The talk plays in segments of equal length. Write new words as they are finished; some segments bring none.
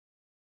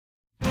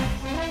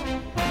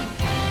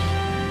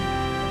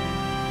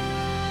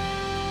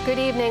Good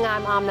evening,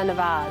 I'm Amna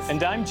Nawaz.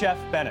 And I'm Jeff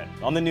Bennett.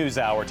 On the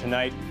NewsHour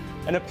tonight,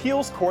 an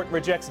appeals court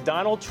rejects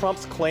Donald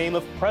Trump's claim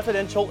of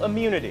presidential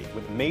immunity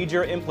with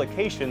major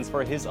implications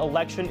for his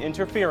election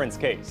interference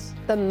case.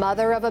 The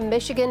mother of a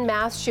Michigan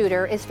mass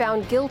shooter is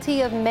found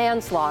guilty of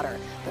manslaughter,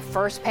 the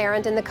first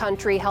parent in the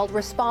country held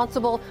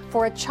responsible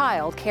for a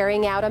child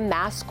carrying out a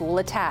mass school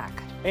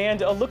attack.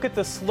 And a look at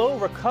the slow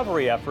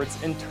recovery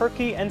efforts in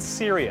Turkey and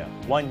Syria,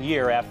 1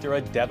 year after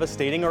a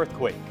devastating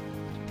earthquake.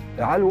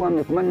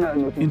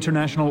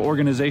 International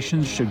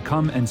organizations should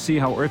come and see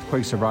how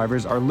earthquake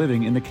survivors are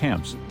living in the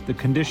camps, the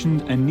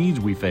conditions and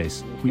needs we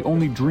face. We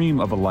only dream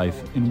of a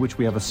life in which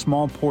we have a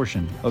small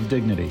portion of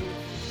dignity.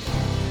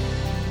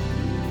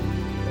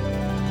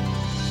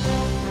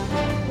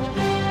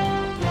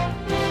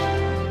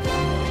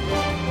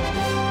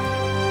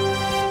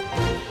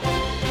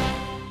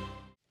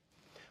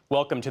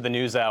 Welcome to the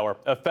NewsHour.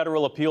 A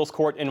federal appeals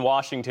court in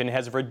Washington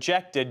has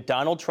rejected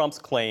Donald Trump's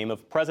claim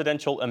of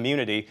presidential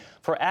immunity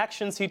for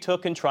actions he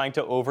took in trying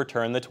to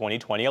overturn the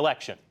 2020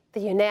 election. The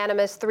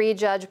unanimous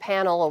three-judge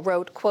panel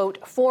wrote,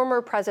 quote,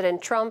 former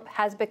President Trump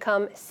has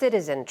become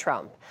citizen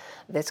Trump.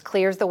 This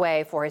clears the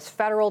way for his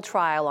federal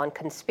trial on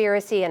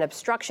conspiracy and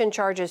obstruction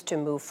charges to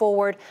move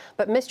forward,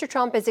 but Mr.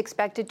 Trump is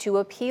expected to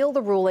appeal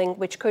the ruling,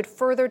 which could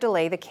further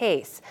delay the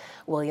case.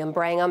 William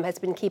Brangham has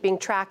been keeping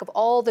track of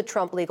all the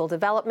Trump legal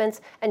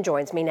developments and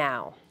joins me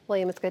now.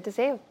 William, it's good to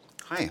see you.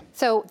 Hi.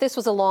 So this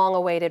was a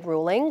long-awaited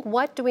ruling.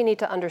 What do we need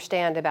to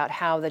understand about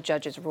how the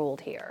judges ruled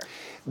here?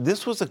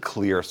 This was a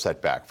clear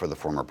setback for the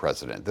former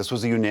president. This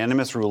was a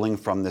unanimous ruling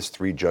from this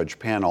three-judge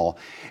panel,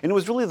 and it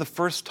was really the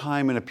first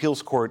time an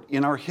appeals court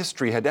in our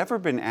history had ever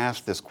been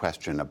asked this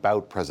question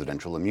about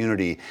presidential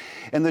immunity.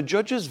 And the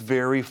judges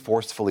very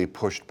forcefully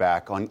pushed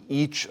back on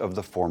each of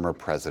the former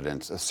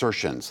president's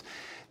assertions.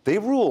 They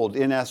ruled,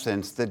 in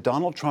essence, that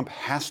Donald Trump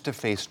has to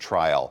face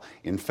trial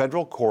in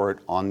federal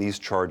court on these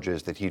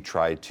charges that he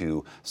tried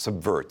to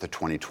subvert the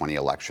 2020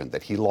 election,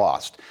 that he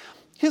lost.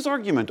 His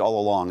argument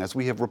all along, as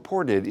we have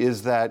reported,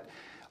 is that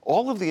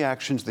all of the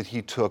actions that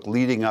he took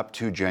leading up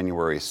to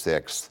January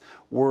 6th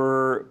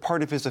were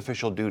part of his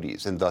official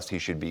duties, and thus he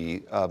should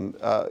be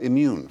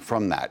immune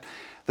from that.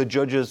 The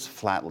judges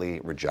flatly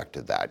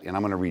rejected that, and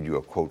I'm going to read you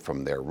a quote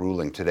from their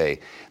ruling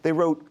today. They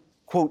wrote,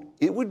 quote,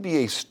 it would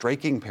be a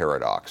striking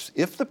paradox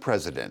if the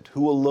president,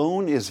 who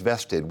alone is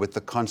vested with the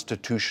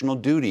constitutional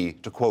duty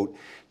to, quote,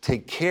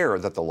 take care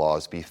that the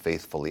laws be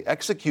faithfully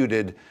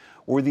executed,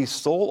 were the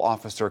sole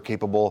officer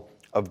capable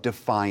of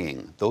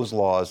defying those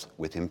laws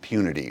with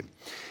impunity.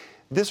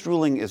 This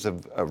ruling is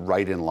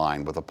right in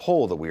line with a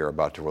poll that we are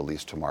about to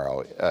release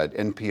tomorrow,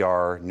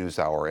 NPR,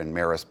 NewsHour, and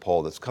Marist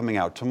poll that's coming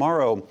out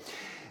tomorrow.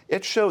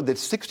 It showed that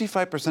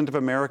 65% of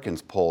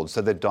Americans polled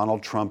said that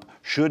Donald Trump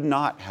should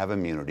not have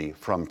immunity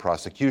from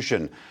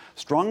prosecution.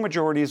 Strong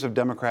majorities of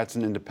Democrats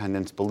and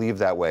independents believe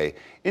that way.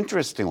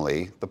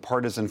 Interestingly, the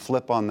partisan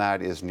flip on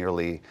that is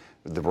nearly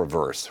the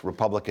reverse.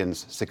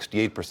 Republicans,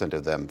 68%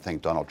 of them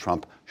think Donald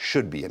Trump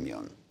should be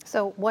immune.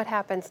 So what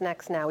happens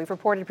next now? We've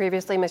reported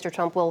previously Mr.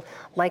 Trump will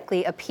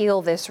likely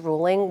appeal this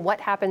ruling.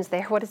 What happens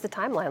there? What does the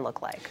timeline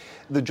look like?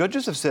 The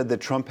judges have said that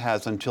Trump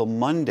has until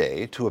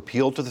Monday to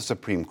appeal to the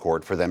Supreme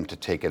Court for them to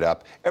take it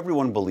up.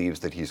 Everyone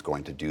believes that he's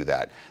going to do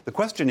that. The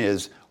question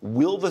is,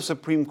 will the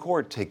Supreme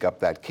Court take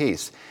up that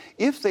case?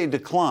 If they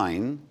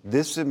decline,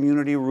 this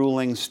immunity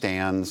ruling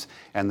stands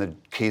and the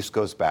case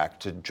goes back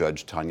to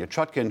Judge Tanya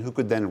Chutkan, who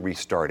could then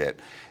restart it.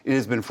 It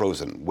has been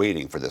frozen,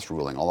 waiting for this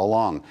ruling all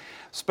along.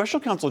 Special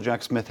counsel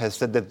Jack Smith has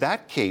said that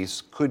that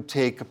case could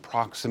take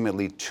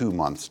approximately 2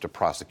 months to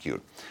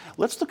prosecute.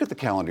 Let's look at the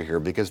calendar here,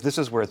 because this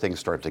is where things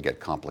start to get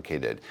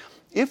complicated.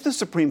 If the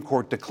Supreme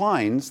Court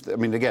declines, I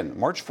mean, again,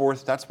 March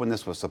 4th, that's when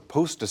this was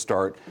supposed to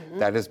start.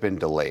 That has been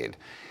delayed.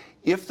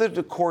 If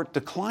the court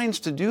declines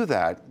to do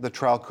that, the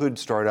trial could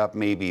start up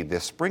maybe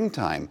this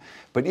springtime.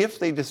 But if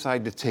they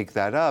decide to take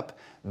that up,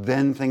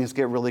 then things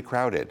get really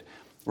crowded.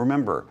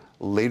 Remember,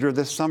 later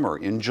this summer,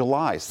 in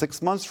July,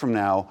 6 months from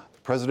now,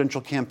 the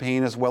presidential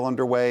campaign is well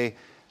underway.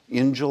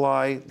 In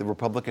July, the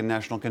Republican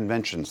National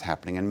Convention's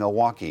happening in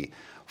Milwaukee.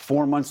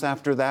 4 months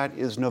after that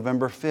is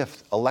November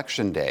 5th,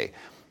 Election Day.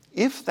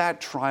 If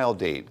that trial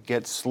date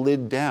gets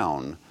slid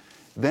down,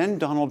 then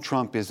Donald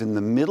Trump is in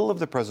the middle of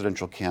the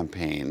presidential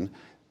campaign,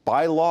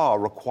 by law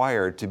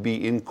required to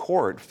be in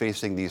court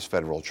facing these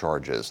federal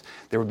charges.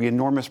 There would be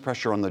enormous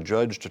pressure on the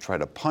judge to try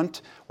to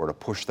punt or to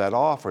push that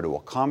off or to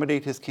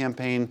accommodate his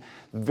campaign.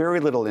 Very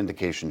little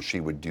indication she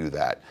would do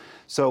that.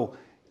 So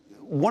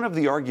one of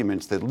the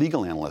arguments that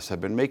legal analysts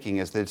have been making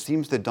is that it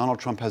seems that Donald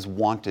Trump has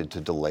wanted to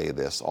delay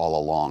this all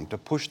along, to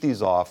push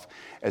these off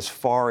as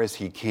far as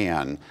he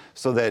can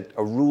so that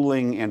a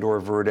ruling and or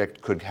a verdict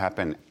could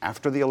happen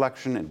after the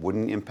election and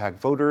wouldn't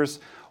impact voters,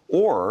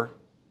 or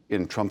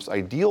in Trump's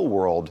ideal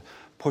world,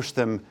 push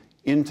them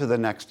into the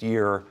next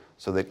year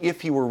so that if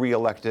he were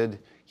reelected,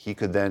 he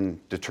could then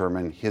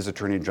determine his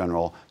attorney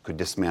general could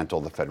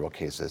dismantle the federal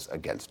cases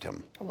against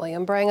him.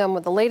 William Brangham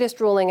with the latest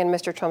ruling in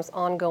Mr. Trump's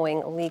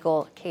ongoing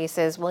legal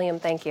cases. William,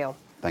 thank you.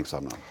 Thanks,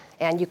 Amna.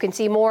 And you can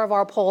see more of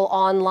our poll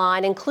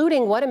online,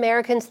 including what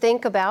Americans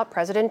think about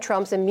President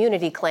Trump's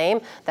immunity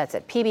claim. That's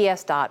at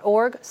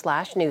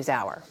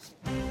pbs.org/newshour.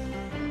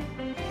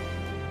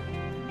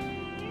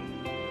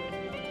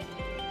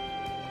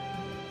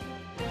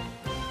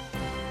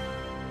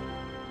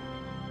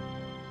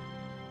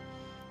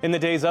 In the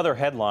day's other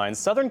headlines,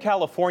 Southern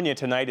California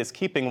tonight is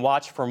keeping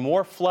watch for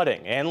more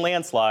flooding and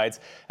landslides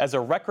as a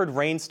record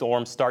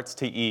rainstorm starts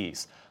to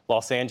ease.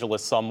 Los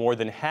Angeles saw more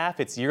than half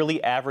its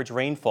yearly average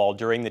rainfall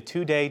during the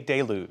two-day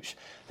deluge.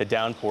 The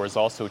downpours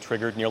also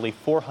triggered nearly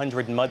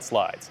 400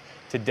 mudslides.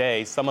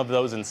 Today, some of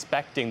those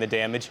inspecting the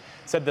damage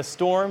said the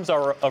storms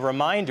are a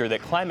reminder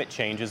that climate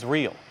change is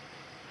real.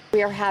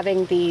 We are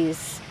having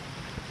these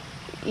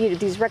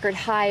record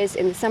highs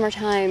in the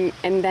summertime,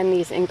 and then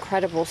these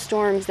incredible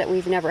storms that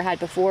we've never had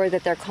before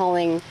that they're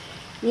calling,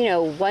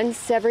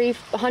 once every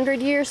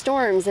 100-year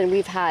storms, and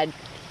we've had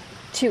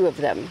 2 of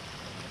them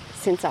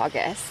since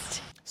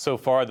August. So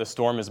far, the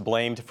storm is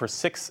blamed for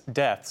 6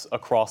 deaths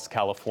across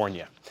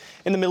California.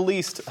 In the Middle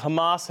East,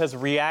 Hamas has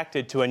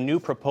reacted to a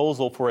new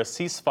proposal for a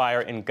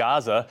ceasefire in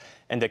Gaza,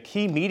 and a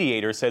key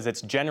mediator says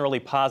it's generally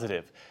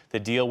positive. The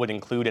deal would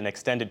include an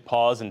extended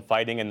pause in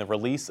fighting and the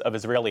release of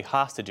Israeli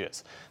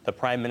hostages. The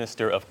Prime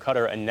Minister of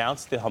Qatar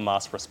announced the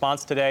Hamas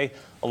response today,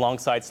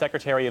 alongside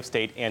Secretary of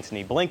State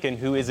Antony Blinken,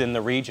 who is in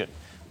the region.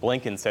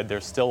 Blinken said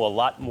there's still a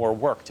lot more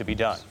work to be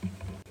done.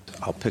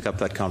 I'll pick up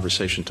that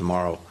conversation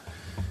tomorrow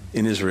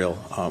in Israel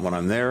when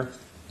I'm there,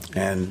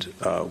 and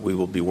we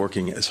will be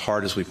working as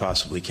hard as we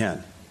possibly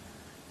can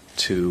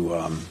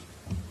to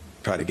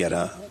try to get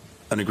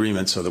an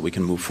agreement so that we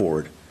can move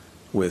forward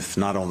with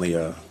not only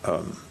a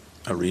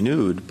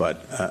renewed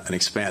but an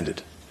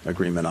expanded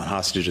agreement on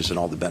hostages and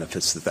all the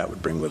benefits that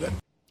would bring with it.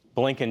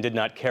 Blinken did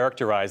not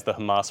characterize the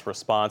Hamas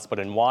response, but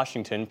in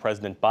Washington,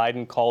 President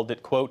Biden called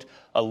it, quote,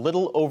 a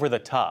little over the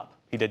top.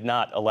 He did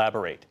not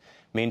elaborate.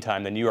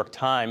 Meantime, the New York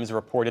Times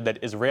reported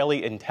that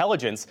Israeli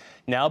intelligence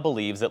now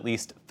believes at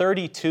least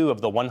 32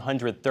 of the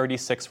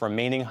 136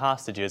 remaining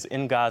hostages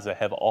in Gaza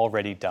have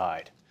already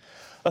died.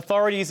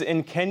 Authorities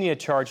in Kenya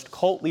charged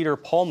cult leader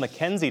Paul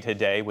Mackenzie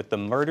today with the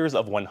murders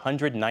of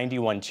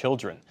 191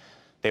 children.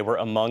 They were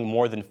among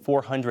more than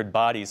 400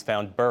 bodies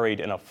found buried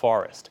in a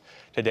forest.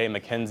 Today,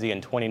 Mackenzie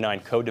and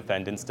 29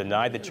 co-defendants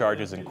denied the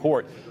charges in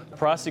court.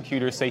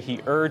 Prosecutors say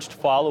he urged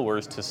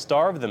followers to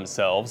starve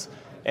themselves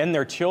and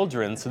their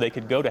children so they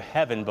could go to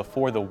heaven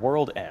before the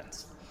world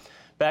ends.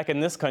 Back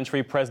in this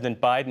country, President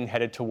Biden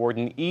headed toward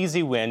an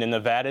easy win in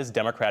Nevada's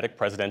Democratic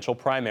presidential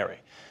primary.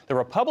 The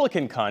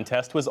Republican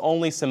contest was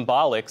only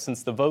symbolic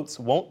since the votes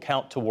won't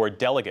count toward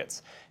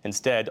delegates.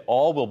 Instead,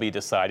 all will be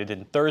decided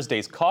in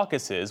Thursday's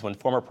caucuses when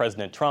former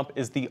President Trump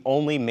is the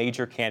only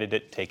major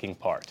candidate taking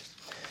part.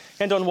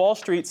 And on Wall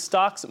Street,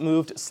 stocks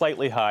moved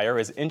slightly higher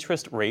as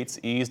interest rates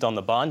eased on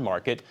the bond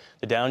market.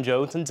 The Dow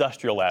Jones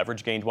Industrial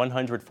Average gained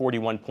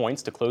 141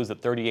 points to close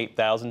at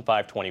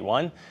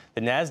 38,521.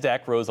 The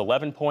Nasdaq rose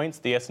 11 points.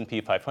 The S&P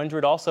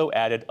 500 also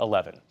added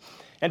 11.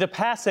 And a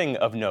passing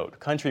of note,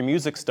 country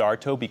music star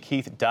Toby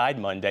Keith died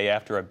Monday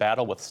after a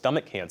battle with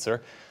stomach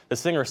cancer. The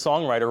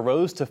singer-songwriter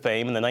rose to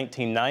fame in the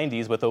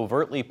 1990s with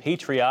overtly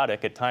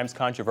patriotic, at times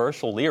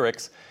controversial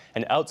lyrics,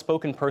 an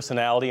outspoken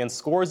personality, and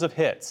scores of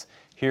hits.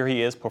 Here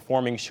he is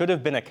performing Should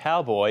Have Been a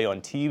Cowboy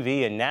on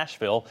TV in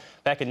Nashville.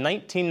 Back in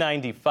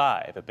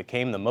 1995, it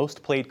became the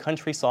most played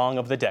country song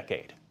of the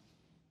decade.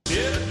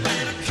 Should have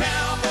been a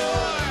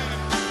cowboy.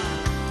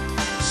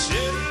 Should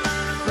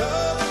have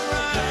learned to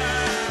ride.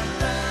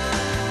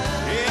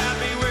 Yeah, I'd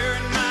be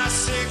wearing my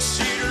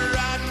 6-shooter,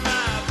 riding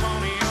my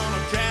pony on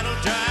a cattle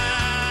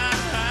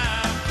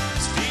drive,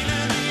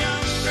 stealing a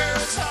young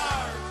girl's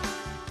heart.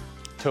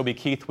 Toby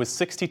Keith was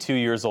 62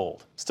 years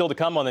old. Still to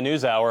come on the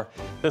NewsHour,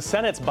 the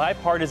Senate's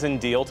bipartisan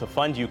deal to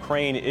fund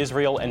Ukraine,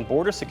 Israel, and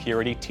border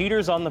security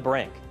teeters on the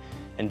brink.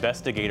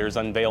 Investigators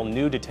unveil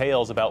new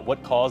details about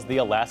what caused the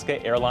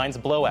Alaska Airlines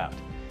blowout.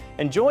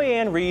 And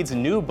Joy-Ann Reid's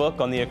new book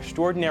on the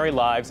extraordinary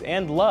lives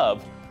and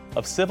love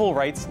of civil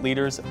rights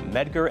leaders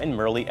Medgar and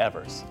Myrlie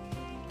Evers.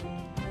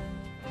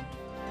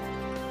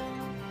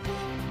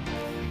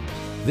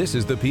 This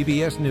is the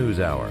PBS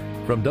NewsHour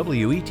from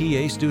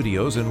WETA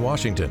Studios in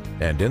Washington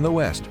and in the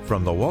West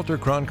from the Walter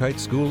Cronkite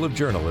School of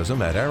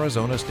Journalism at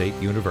Arizona State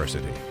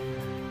University.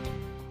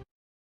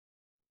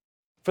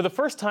 For the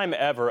first time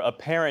ever, a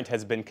parent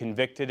has been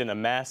convicted in a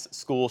mass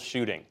school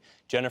shooting.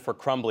 Jennifer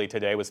Crumbly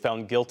today was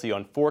found guilty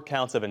on 4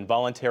 counts of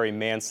involuntary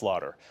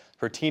manslaughter.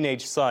 Her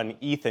teenage son,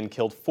 Ethan,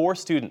 killed 4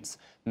 students,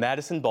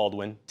 Madison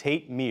Baldwin,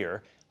 Tate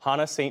Meir,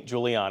 Hannah St.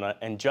 Juliana,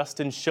 and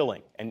Justin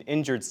Schilling, and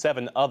injured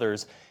 7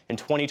 others in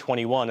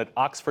 2021 at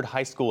Oxford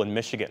High School in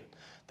Michigan.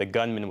 The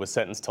gunman was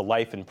sentenced to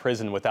life in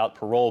prison without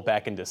parole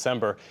back in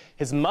December.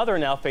 His mother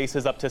now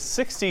faces up to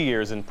 60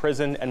 years in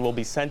prison and will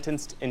be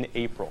sentenced in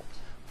April.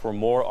 For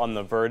more on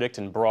the verdict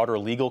and broader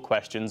legal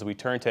questions, we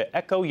turn to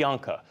Echo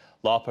Yanka,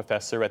 law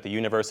professor at the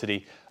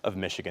University of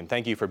Michigan.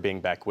 Thank you for being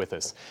back with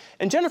us.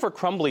 And Jennifer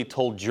Crumbly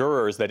told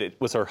jurors that it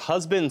was her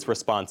husband's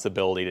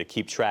responsibility to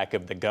keep track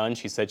of the gun.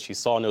 She said she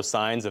saw no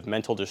signs of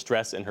mental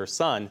distress in her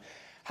son.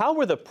 How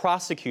were the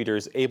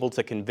prosecutors able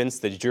to convince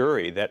the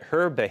jury that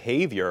her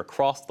behavior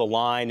crossed the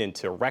line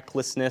into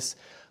recklessness,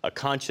 a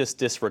conscious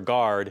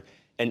disregard,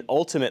 and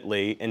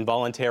ultimately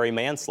involuntary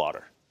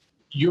manslaughter?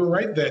 You're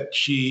right that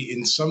she,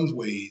 in some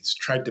ways,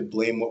 tried to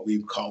blame what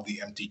we call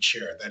the empty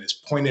chair, that is,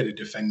 point at a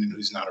defendant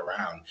who's not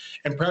around.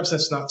 And perhaps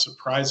that's not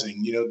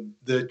surprising. You know,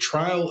 the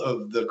trial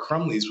of the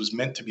Crumleys was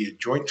meant to be a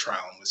joint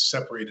trial and was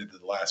separated at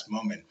the last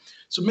moment.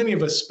 So many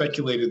of us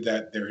speculated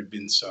that there had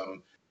been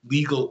some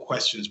legal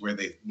questions where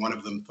one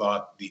of them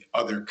thought the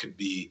other could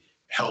be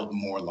held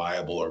more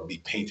liable or be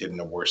painted in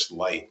a worse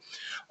light.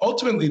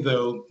 Ultimately,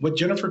 though, what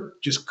Jennifer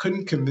just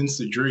couldn't convince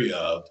the jury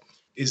of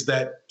is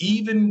that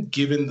even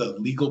given the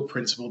legal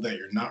principle that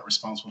you're not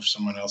responsible for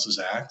someone else's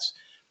acts,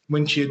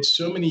 when she had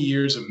so many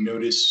years of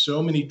notice,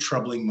 so many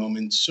troubling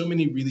moments, so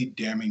many really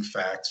damning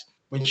facts,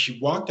 when she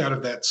walked out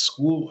of that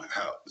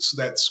schoolhouse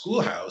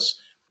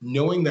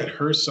knowing that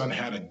her son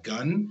had a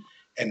gun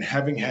and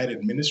having had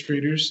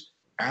administrators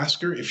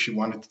ask her if she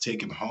wanted to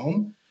take him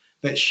home,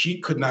 that she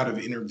could not have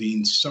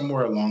intervened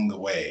somewhere along the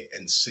way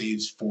and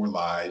saved 4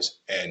 lives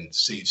and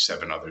saved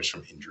 7 others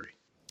from injury.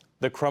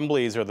 The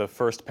Crumbleys are the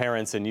first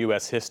parents in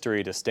U.S.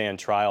 history to stand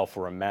trial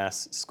for a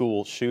mass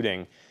school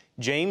shooting.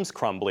 James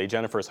Crumbley,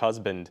 Jennifer's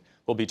husband,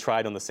 will be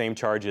tried on the same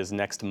charges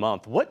next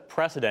month. What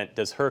precedent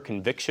does her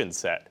conviction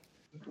set?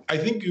 I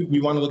think we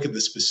want to look at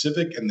the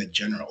specific and the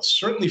general.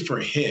 Certainly for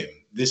him,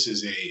 this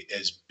is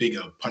as big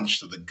a punch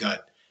to the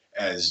gut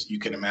as you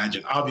can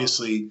imagine.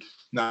 Obviously,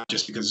 not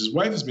just because his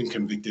wife has been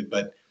convicted,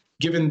 but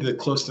given the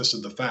closeness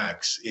of the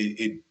facts,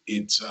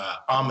 it's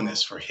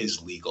ominous for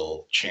his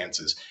legal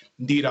chances.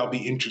 Indeed, I'll be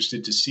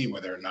interested to see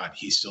whether or not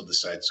he still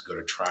decides to go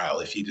to trial.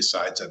 If he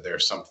decides that there are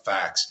some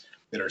facts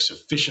that are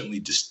sufficiently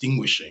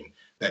distinguishing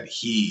that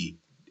he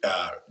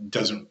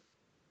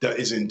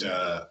isn't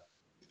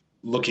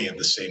looking at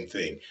the same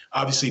thing.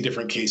 Obviously,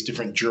 different case,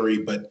 different jury,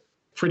 but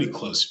pretty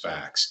close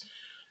facts.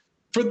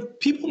 For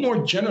people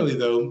more generally,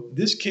 though,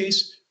 this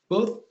case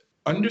both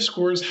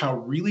underscores how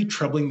really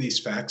troubling these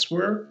facts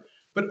were,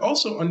 but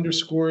also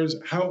underscores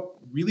how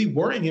really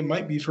worrying it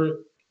might be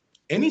for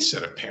any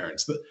set of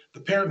parents.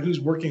 The parent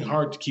who's working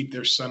hard to keep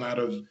their son out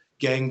of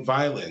gang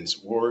violence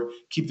or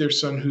keep their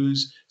son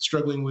who's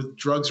struggling with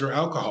drugs or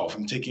alcohol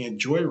from taking a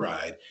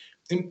joyride.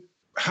 And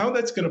how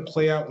that's going to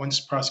play out once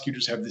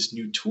prosecutors have this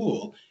new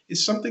tool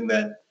is something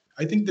that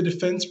I think the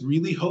defense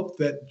really hoped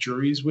that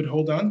juries would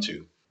hold on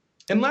to.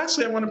 And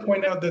lastly, I want to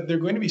point out that there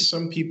are going to be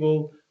some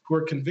people who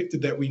are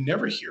convicted that we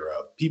never hear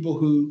of, people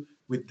who,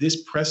 with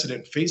this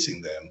precedent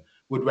facing them,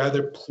 would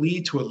rather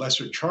plead to a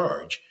lesser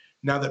charge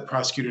now that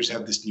prosecutors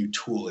have this new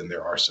tool in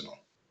their arsenal.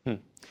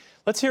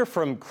 Let's hear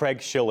from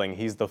Craig Schilling.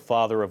 He's the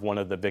father of one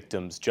of the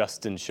victims,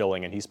 Justin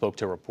Schilling, and he spoke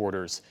to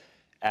reporters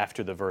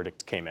after the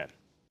verdict came in.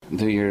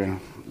 Do your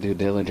due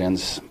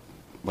diligence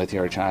with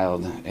your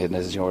child. It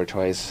is your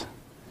choice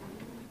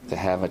to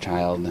have a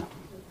child,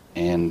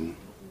 and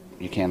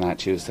you cannot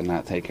choose to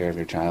not take care of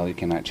your child. You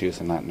cannot choose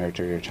to not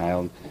nurture your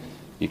child.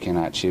 You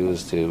cannot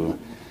choose to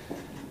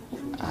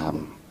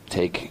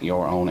take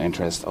your own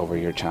interest over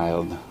your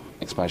child,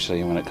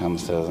 especially when it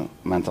comes to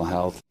mental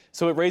health.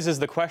 So it raises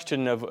the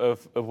question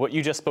of what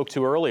you just spoke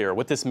to earlier,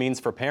 what this means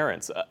for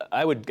parents.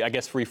 I would, I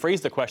guess,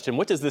 rephrase the question,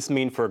 what does this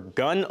mean for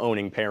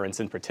gun-owning parents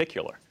in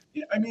particular?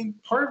 Yeah, I mean,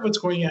 part of what's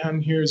going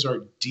on here is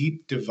our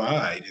deep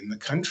divide in the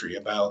country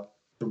about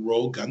the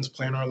role guns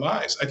play in our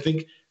lives. I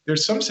think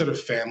there's some set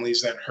of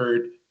families that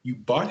heard you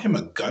bought him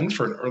a gun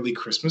for an early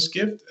Christmas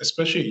gift,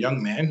 especially a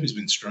young man who's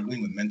been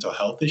struggling with mental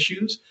health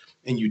issues,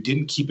 and you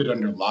didn't keep it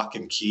under lock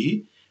and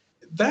key.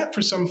 That,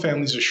 for some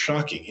families, is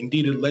shocking.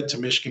 Indeed, it led to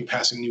Michigan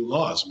passing new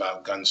laws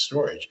about gun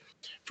storage.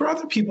 For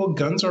other people,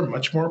 guns are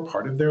much more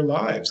part of their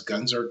lives.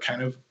 Guns are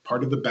kind of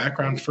part of the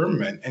background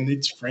firmament, and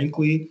it's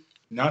frankly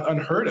not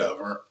unheard of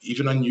or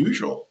even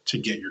unusual to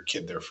get your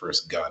kid their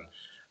first gun.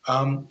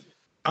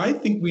 I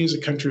think we as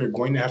a country are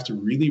going to have to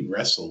really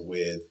wrestle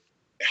with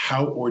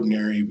how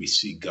ordinary we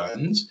see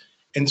guns.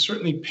 And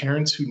certainly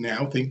parents who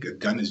now think a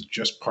gun is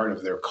just part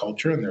of their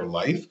culture and their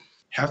life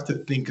have to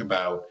think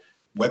about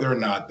whether or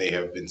not they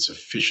have been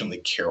sufficiently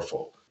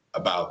careful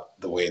about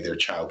the way their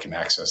child can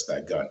access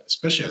that gun,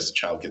 especially as the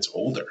child gets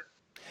older.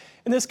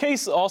 And this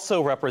case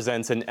also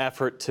represents an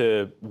effort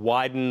to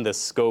widen the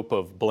scope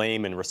of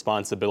blame and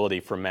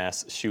responsibility for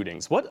mass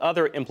shootings. What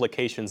other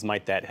implications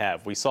might that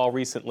have? We saw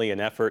recently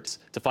an effort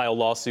to file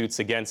lawsuits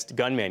against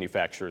gun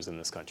manufacturers in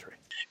this country.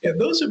 Yeah,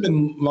 those have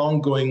been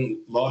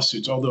long-going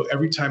lawsuits, although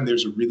every time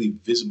there's a really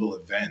visible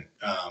event,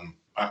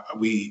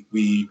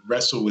 we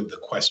wrestle with the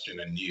question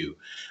anew.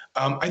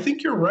 I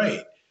think you're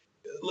right.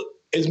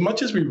 As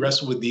much as we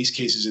wrestle with these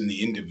cases in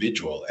the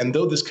individual, and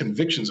though this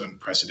conviction is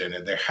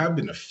unprecedented, there have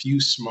been a few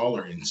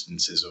smaller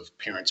instances of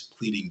parents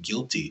pleading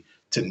guilty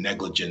to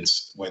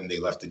negligence when they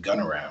left a gun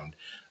around.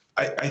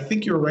 I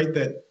think you're right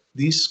that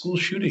these school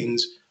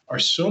shootings are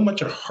so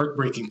much a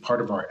heartbreaking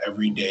part of our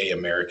everyday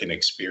American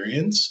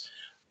experience.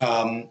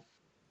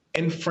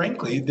 And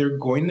frankly, they're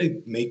going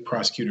to make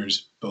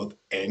prosecutors both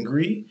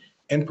angry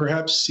and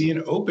perhaps see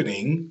an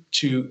opening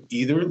to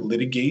either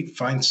litigate,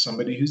 find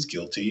somebody who's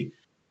guilty,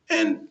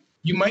 and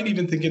You might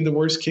even think in the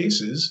worst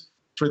cases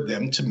for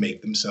them to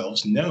make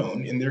themselves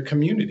known in their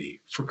community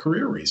for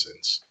career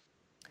reasons.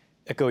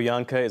 Eko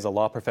Yanka is a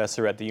law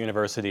professor at the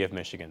University of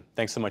Michigan.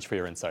 Thanks so much for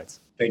your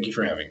insights. Thank you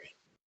for having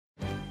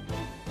me.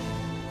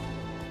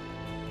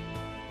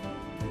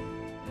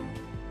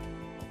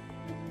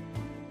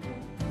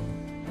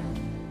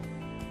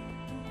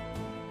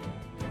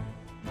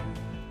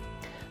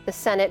 The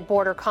Senate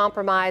border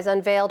compromise,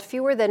 unveiled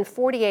fewer than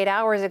 48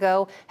 hours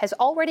ago, has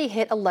already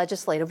hit a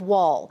legislative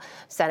wall.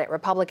 Senate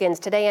Republicans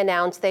today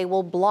announced they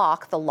will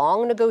block the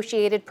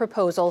long-negotiated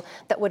proposal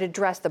that would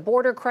address the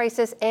border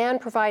crisis and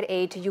provide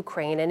aid to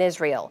Ukraine and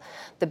Israel.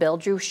 The bill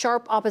drew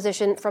sharp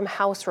opposition from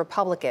House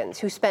Republicans,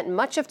 who spent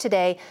much of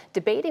today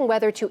debating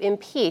whether to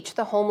impeach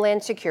the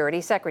Homeland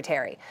Security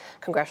Secretary.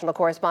 Congressional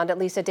correspondent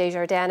Lisa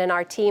Desjardins and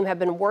our team have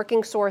been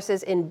working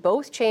sources in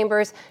both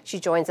chambers. She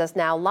joins us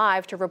now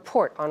live to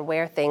report on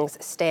where things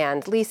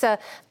stand. Lisa,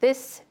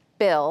 this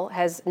bill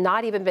has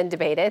not even been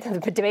debated.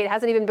 The debate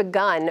hasn't even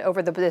begun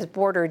over this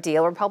border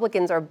deal.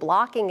 Republicans are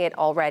blocking it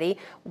already.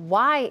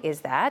 Why is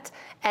that?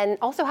 And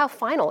also, how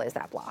final is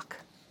that block?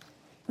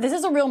 This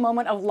is a real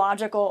moment of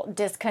logical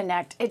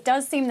disconnect. It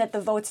does seem that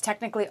the votes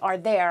technically are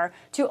there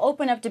to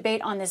open up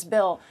debate on this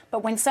bill.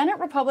 But when Senate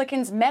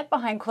Republicans met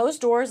behind closed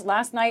doors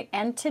last night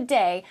and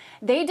today,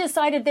 they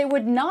decided they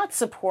would not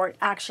support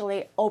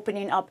actually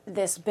opening up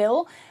this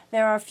bill.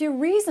 There are a few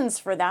reasons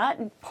for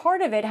that. Part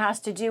of it has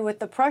to do with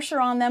the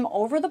pressure on them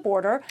over the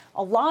border.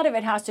 A lot of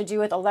it has to do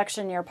with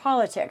election year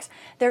politics.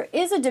 There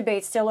is a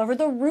debate still over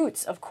the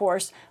roots, of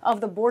course, of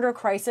the border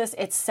crisis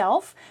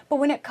itself. But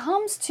when it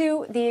comes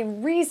to the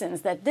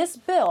reasons that this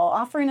bill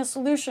offering a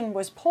solution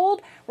was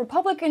pulled,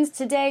 Republicans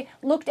today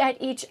looked at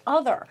each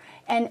other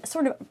and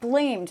sort of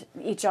blamed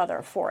each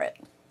other for it.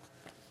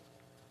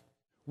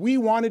 We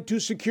wanted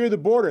to secure the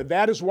border.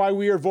 That is why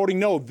we are voting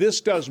no.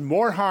 This does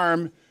more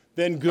harm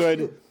than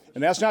good.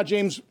 And that's not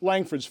James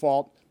Langford's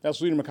fault. That's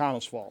Leader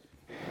McConnell's fault.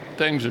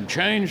 Things have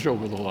changed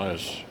over the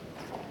last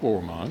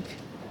 4 months,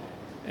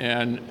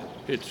 and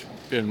it's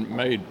been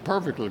made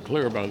perfectly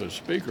clear by the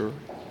Speaker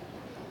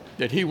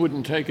that he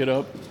wouldn't take it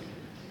up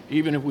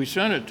even if we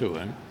sent it to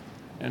him.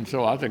 And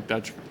so I think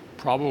that's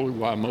probably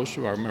why most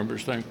of our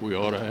members think we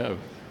ought to have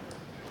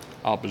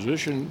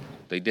opposition.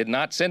 They did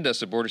not send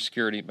us a border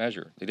security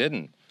measure. They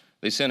didn't.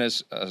 They sent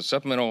us a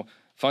supplemental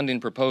funding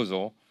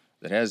proposal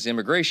that has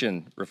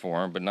immigration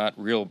reform, but not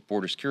real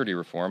border security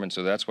reform, and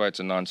so that's why it's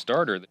a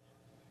non-starter.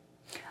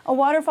 A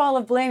waterfall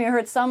of blame. You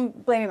heard some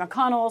blaming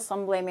McConnell,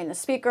 some blaming the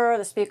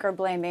Speaker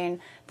blaming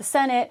the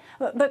Senate,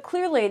 but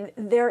clearly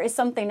there is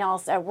something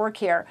else at work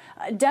here.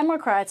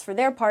 Democrats, for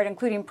their part,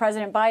 including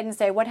President Biden,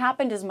 say what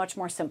happened is much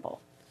more simple.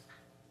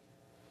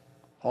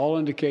 All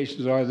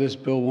indications are this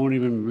bill won't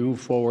even move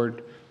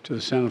forward to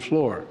the Senate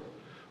floor.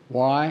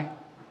 Why?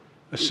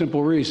 A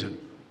simple reason: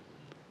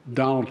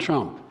 Donald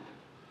Trump.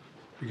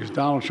 Because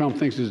Donald Trump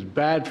thinks it's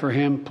bad for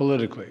him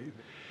politically.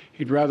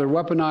 He'd rather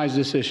weaponize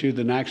this issue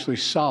than actually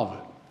solve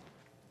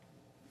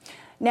it.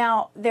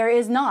 Now, there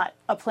is not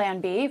a plan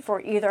B for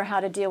either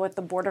how to deal with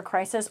the border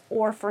crisis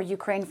or for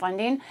Ukraine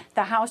funding.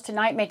 The House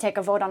tonight may take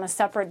a vote on a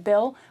separate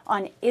bill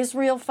on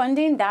Israel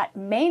funding. That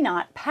may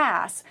not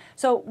pass.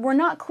 So we're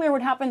not clear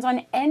what happens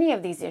on any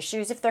of these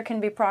issues, if there can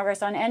be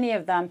progress on any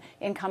of them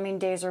in coming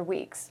days or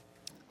weeks.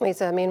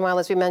 Lisa, meanwhile,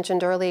 as we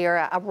mentioned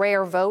earlier, a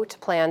rare vote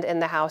planned in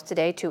the House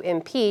today to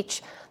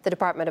impeach the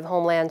Department of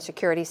Homeland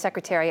Security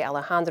Secretary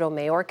Alejandro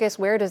Mayorkas.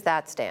 Where does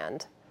that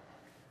stand?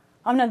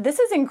 Now, this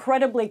is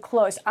incredibly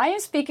close. I am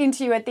speaking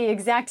to you at the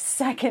exact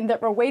second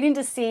that we're waiting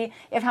to see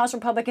if House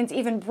Republicans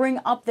even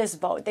bring up this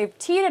vote. They've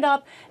teed it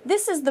up.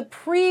 This is the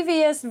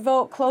previous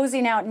vote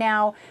closing out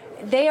now.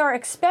 They are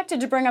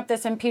expected to bring up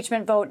this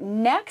impeachment vote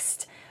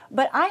next.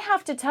 But I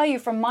have to tell you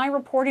from my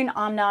reporting,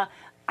 Amna,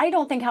 I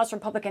don't think House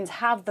Republicans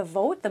have the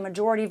vote, the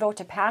majority vote,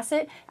 to pass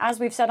it. As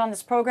we've said on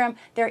this program,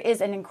 there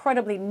is an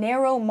incredibly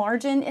narrow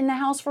margin in the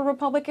House for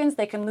Republicans.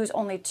 They can lose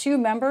only 2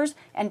 members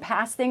and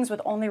pass things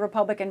with only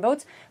Republican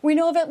votes. We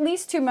know of at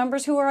least 2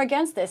 members who are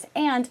against this.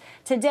 And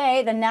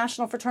today, the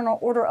National Fraternal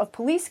Order of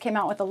Police came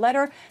out with a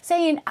letter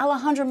saying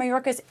Alejandro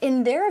Mayorkas,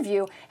 in their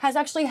view, has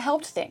actually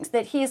helped things,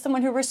 that he is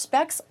someone who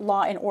respects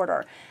law and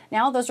order.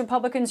 Now, those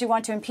Republicans who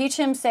want to impeach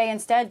him say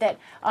instead that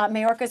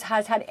Mayorkas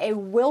has had a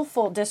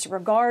willful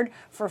disregard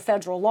for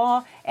federal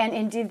law, and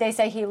indeed they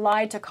say he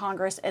lied to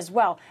Congress as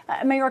well.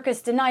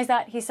 Mayorkas denies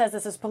that. He says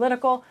this is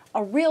political,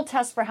 a real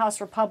test for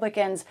House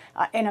Republicans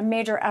in a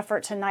major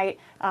effort tonight.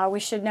 We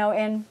should know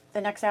in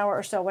the next hour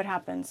or so what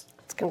happens.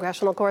 It's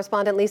congressional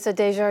correspondent Lisa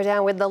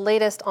Desjardins with the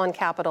latest on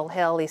Capitol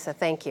Hill. Lisa,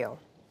 thank you.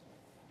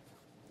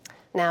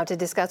 Now, to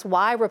discuss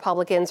why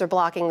Republicans are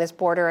blocking this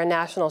border and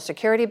national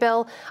security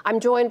bill, I'm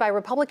joined by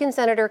Republican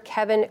Senator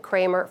Kevin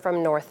Cramer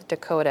from North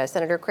Dakota.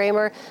 Senator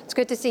Cramer, it's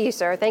good to see you,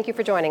 sir. Thank you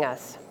for joining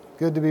us.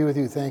 Good to be with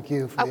you. Thank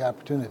you for the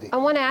opportunity. I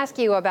want to ask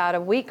you, about a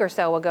week or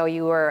so ago,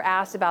 you were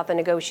asked about the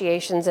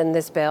negotiations in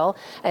this bill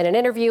in an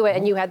interview,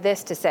 and you had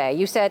this to say.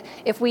 You said,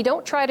 if we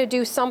don't try to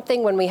do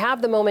something when we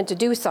have the moment to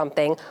do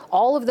something,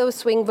 all of those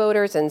swing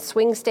voters and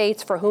swing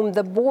states for whom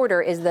the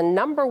border is the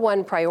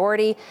 #1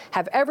 priority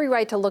have every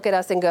right to look at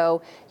us and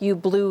go, you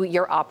blew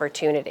your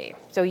opportunity.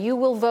 So you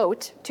will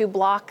vote to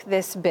block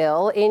this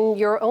bill. In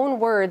your own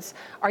words,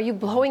 are you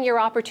blowing your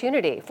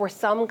opportunity for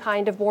some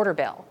kind of border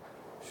bill?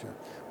 Sure.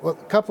 Well,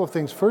 a couple of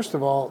things. First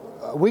of all,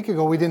 a week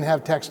ago, we didn't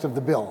have text of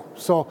the bill.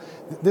 So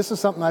this is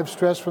something I've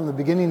stressed from the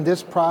beginning.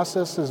 This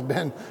process has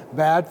been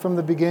bad from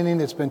the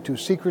beginning. It's been too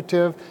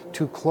secretive,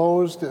 too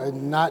closed,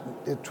 not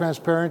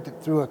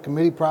transparent through a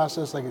committee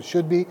process like it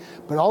should be.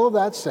 But all of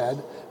that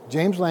said,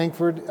 James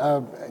Lankford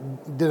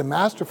did a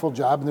masterful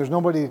job, and there's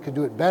nobody that could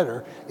do it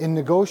better, in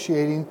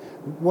negotiating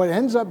what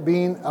ends up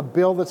being a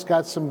bill that's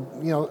got some,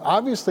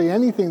 obviously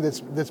anything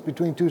that's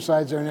between two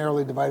sides are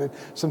narrowly divided.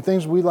 Some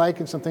things we like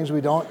and some things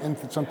we don't, and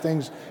some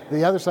things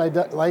the other side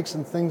likes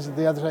and things that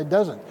the other side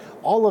doesn't.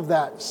 All of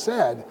that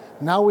said,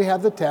 now we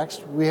have the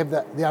text, we have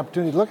the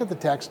opportunity to look at the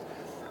text,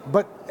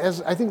 but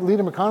as I think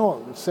Leader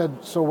McConnell said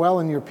so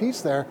well in your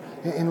piece there,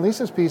 in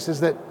Lisa's piece, is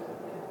that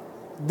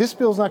this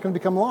bill is not going to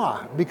become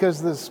law because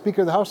the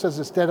Speaker of the House says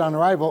it's dead on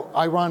arrival.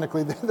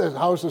 Ironically, the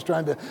House is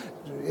trying to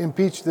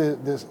impeach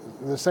the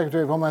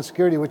Secretary of Homeland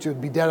Security, which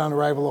would be dead on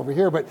arrival over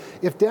here. But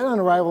if dead on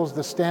arrival is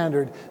the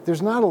standard,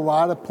 there's not a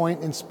lot of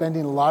point in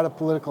spending a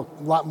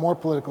lot more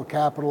political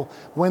capital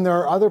when there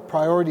are other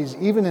priorities,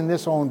 even in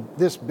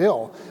this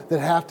bill, that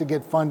have to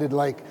get funded,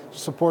 like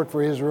support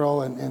for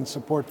Israel and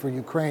support for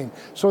Ukraine.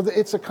 So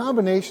it's a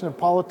combination of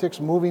politics,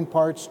 moving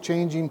parts,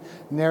 changing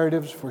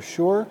narratives for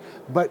sure.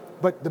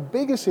 But the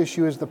biggest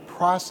issue is the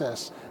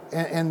process,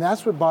 and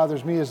that's what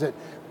bothers me, is that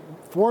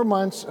 4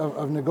 months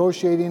of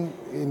negotiating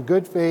in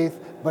good faith,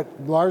 but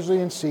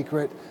largely in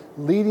secret,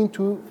 leading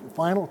to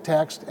final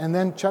text, and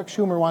then Chuck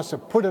Schumer wants to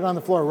put it on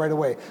the floor right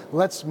away.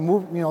 Let's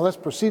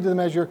proceed to the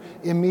measure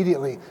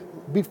immediately,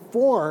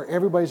 before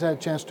everybody's had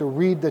a chance to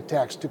read the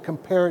text, to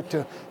compare it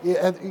to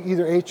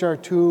either H.R.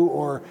 2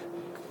 or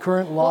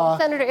current law. Well,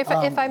 Senator, if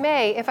I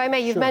may,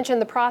 you've sure.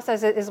 mentioned the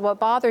process is what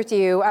bothers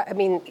you. I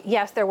mean,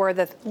 yes, there were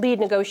the lead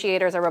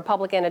negotiators, a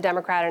Republican, a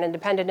Democrat, an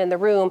independent in the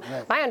room.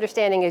 Right. My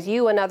understanding is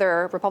you and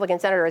other Republican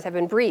senators have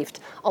been briefed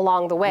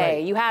along the way.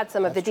 Right. You had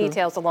some of the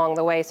details along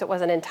the way, so it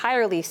wasn't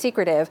entirely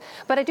secretive.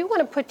 But I do want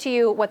to put to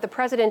you what the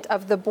president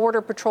of the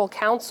Border Patrol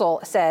Council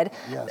said.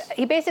 Yes.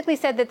 He basically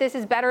said that this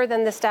is better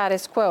than the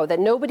status quo, that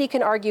nobody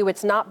can argue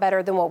it's not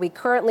better than what we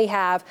currently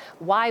have.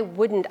 Why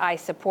wouldn't I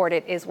support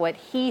it, is what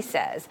he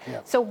says. Yeah.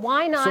 So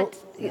why not?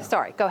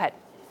 Sorry, go ahead.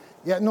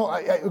 Yeah, no, I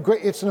agree.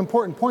 It's an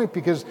important point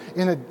because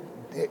in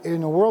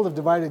a world of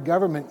divided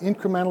government,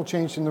 incremental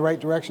change in the right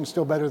direction is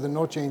still better than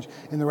no change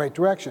in the right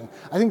direction.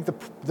 I think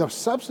the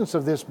substance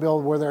of this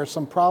bill, where there are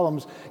some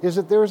problems, is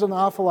that there is an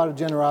awful lot of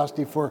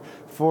generosity for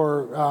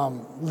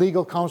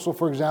legal counsel,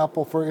 for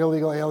example, for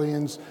illegal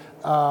aliens.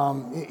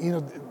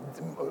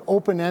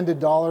 Open-ended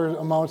dollar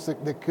amounts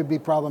that could be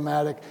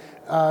problematic.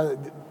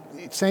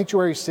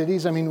 Sanctuary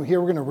cities. I mean,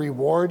 here we're going to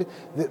reward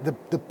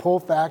the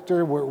pull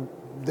factor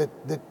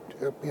that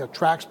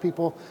tracks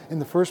people in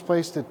the first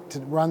place to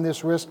run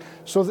this risk.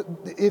 So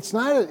it's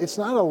not a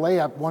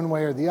layup one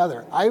way or the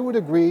other. I would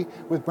agree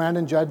with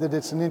Brandon Judd that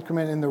it's an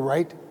increment in the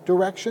right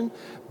direction,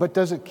 but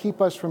does it keep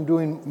us from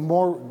doing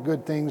more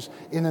good things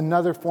in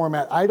another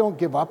format? I don't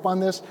give up on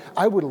this.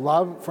 I would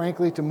love,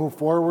 frankly, to move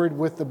forward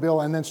with the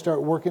bill and then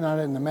start working on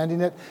it and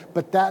amending it,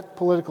 but that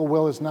political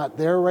will is not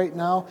there right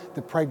now.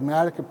 The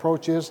pragmatic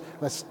approach is,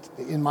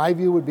 in my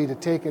view, would be to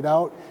take it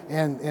out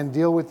and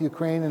deal with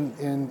Ukraine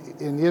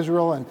and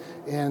Israel and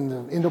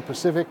the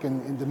Indo-Pacific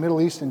and the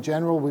Middle East in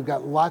general. We've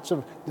got lots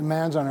of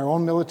demands on our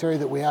own military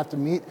that we have to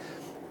meet,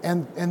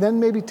 and then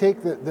maybe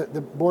take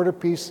the border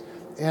piece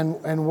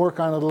and work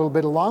on it a little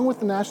bit, along with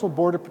the National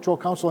Border Patrol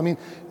Council. I mean,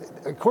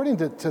 according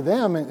to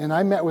them, and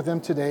I met with them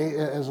today,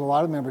 as a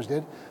lot of members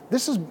did,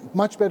 this is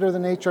much better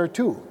than H.R.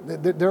 2.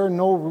 There are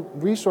no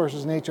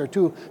resources in H.R.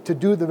 2 to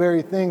do the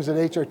very things that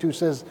H.R. 2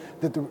 says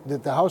that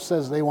the House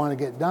says they want to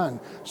get done.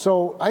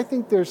 So I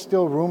think there's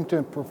still room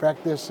to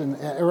perfect this,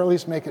 or at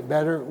least make it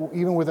better,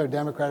 even with our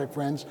Democratic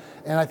friends.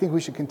 And I think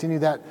we should continue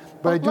that.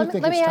 But I do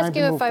think it's time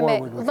to move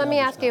forward with Let me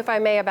ask you, if I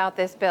may, about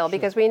this bill,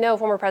 because we know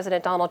former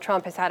President Donald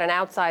Trump has had an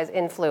outsized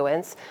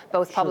influence,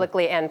 both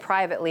publicly and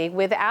privately.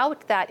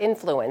 Without that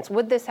influence,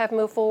 would this have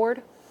moved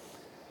forward?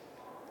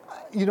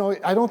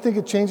 I don't think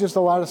it changes a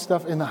lot of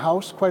stuff in the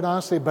House, quite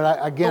honestly. But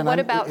what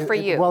about for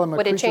you?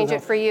 Would it change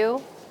it for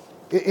you?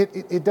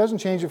 It doesn't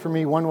change it for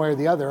me one way or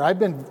the other. I've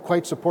been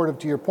quite supportive,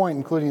 to your point,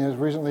 including as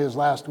recently as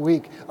last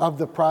week, of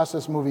the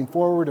process moving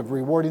forward, of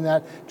rewarding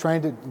that,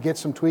 trying to get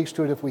some tweaks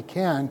to it if we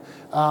can,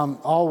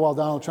 all while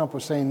Donald Trump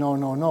was saying no,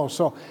 no, no.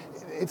 So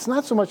it's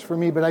not so much for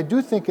me, but I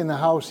do think in the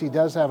House he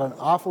does have an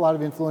awful lot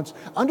of influence.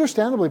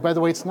 Understandably, by the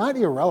way, it's not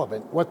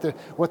irrelevant what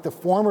the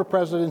former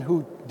president,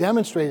 who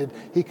demonstrated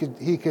he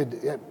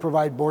could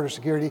provide border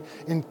security,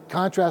 in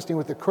contrasting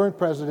with the current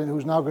president,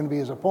 who's now going to be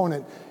his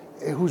opponent.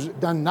 who's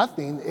done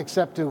nothing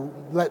except to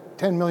let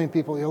 10 million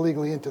people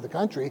illegally into the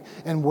country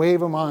and wave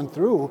them on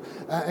through.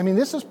 I mean,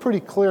 this is pretty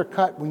clear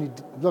cut when you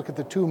look at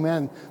the two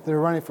men that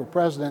are running for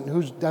president and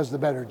who does the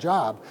better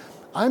job.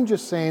 I'm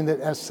just saying that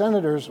as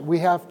senators, we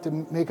have to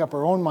make up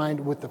our own mind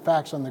with the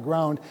facts on the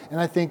ground. And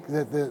I think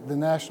that the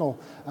National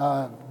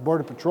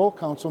Border Patrol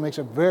Council makes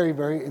a very,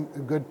 very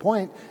good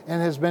point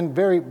and has been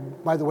very,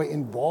 by the way,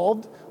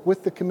 involved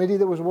with the committee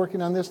that was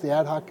working on this, the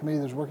ad hoc committee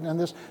that was working on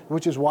this,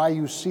 which is why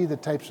you see the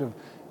types of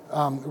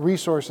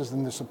resources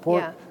and the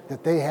support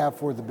that they have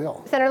for the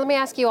bill. Senator, let me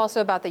ask you also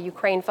about the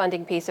Ukraine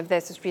funding piece of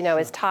this, which we know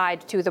is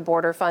tied to the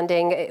border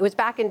funding. It was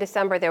back in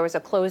December, there was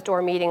a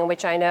closed-door meeting in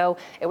which I know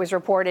it was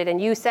reported,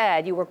 and you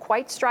said you were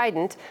quite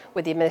strident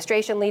with the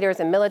administration leaders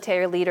and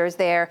military leaders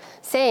there,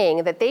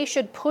 saying that they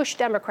should push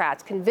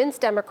Democrats, convince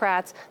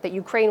Democrats that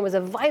Ukraine was a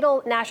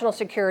vital national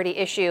security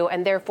issue,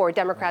 and therefore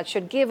Democrats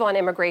should give on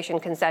immigration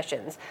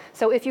concessions.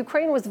 So if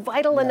Ukraine was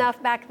vital enough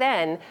back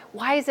then,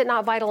 why is it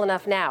not vital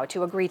enough now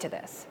to agree to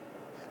this?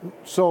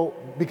 So,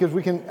 because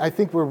I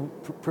think we're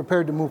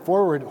prepared to move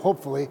forward,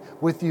 hopefully,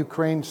 with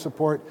Ukraine's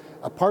support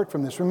apart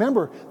from this.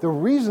 Remember, the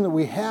reason that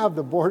we have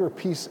the border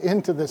piece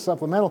into the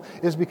supplemental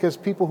is because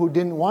people who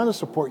didn't want to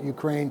support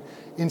Ukraine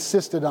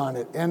insisted on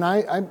it. And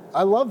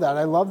I love that.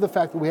 I love the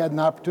fact that we had an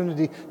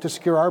opportunity to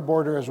secure our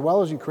border as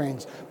well as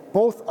Ukraine's.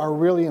 Both are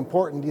really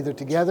important, either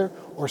together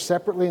or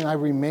separately, and I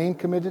remain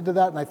committed to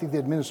that. And I think the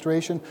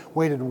administration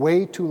waited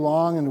way too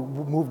long and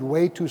moved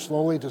way too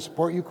slowly to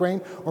support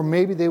Ukraine, or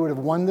maybe they would have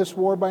won this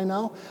war by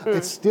now.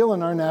 It's still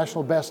in our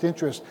national best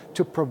interest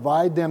to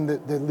provide them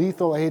the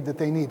lethal aid that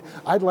they need.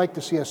 I'd like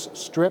to see us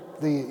strip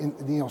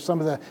some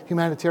of the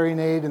humanitarian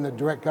aid and the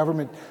direct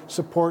government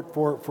support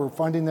for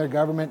funding their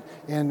government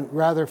and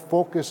rather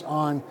focus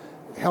on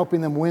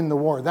helping them win the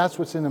war. That's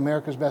what's in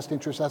America's best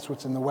interest. That's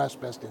what's in the West's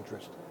best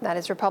interest. That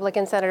is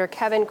Republican Senator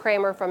Kevin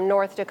Cramer from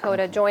North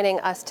Dakota joining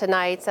us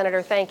tonight.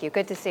 Senator, thank you.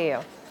 Good to see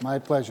you. My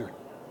pleasure.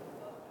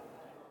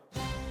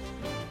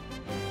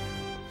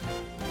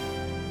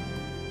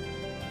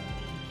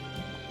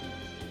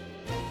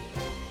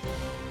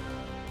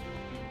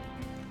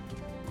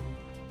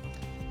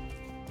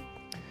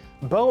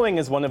 Boeing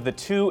is one of the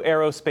two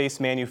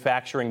aerospace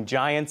manufacturing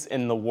giants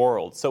in the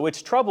world, so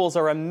its troubles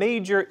are a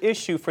major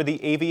issue for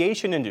the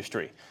aviation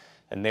industry.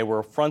 And they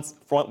were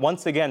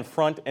once again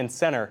front and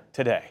center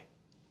today.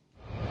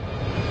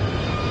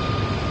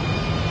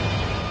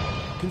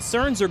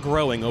 Concerns are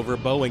growing over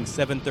Boeing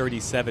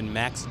 737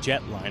 MAX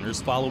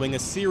jetliners following a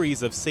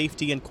series of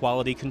safety and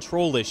quality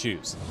control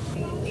issues.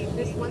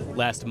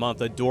 Last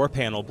month, a door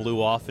panel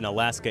blew off an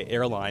Alaska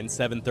Airlines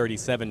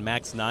 737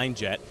 MAX 9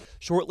 jet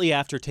shortly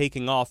after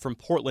taking off from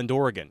Portland,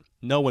 Oregon.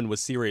 No one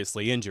was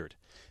seriously injured.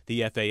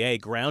 The FAA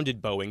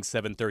grounded Boeing's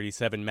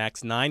 737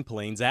 MAX 9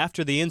 planes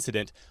after the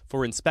incident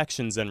for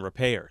inspections and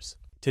repairs.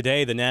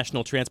 Today, the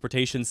National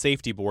Transportation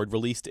Safety Board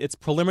released its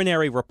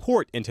preliminary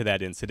report into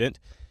that incident.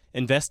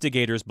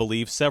 Investigators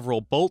believe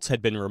several bolts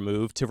had been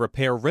removed to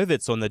repair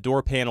rivets on the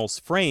door panel's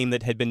frame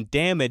that had been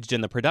damaged in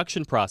the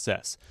production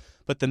process,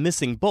 but the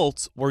missing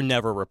bolts were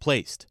never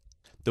replaced.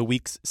 The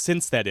weeks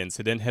since that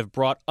incident have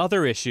brought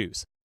other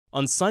issues.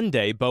 On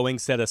Sunday, Boeing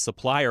said a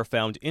supplier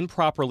found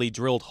improperly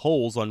drilled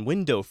holes on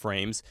window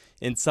frames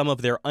in some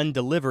of their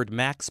undelivered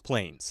MAX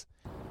planes.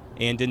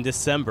 And in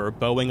December,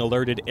 Boeing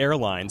alerted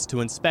airlines to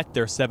inspect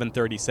their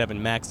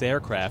 737 MAX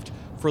aircraft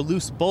for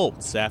loose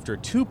bolts after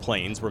two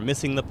planes were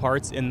missing the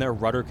parts in their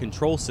rudder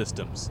control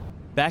systems.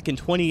 Back in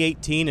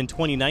 2018 and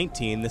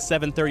 2019, the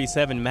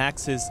 737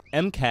 MAX's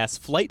MCAS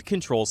flight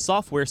control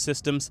software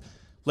systems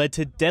led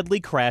to deadly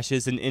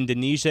crashes in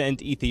Indonesia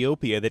and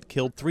Ethiopia that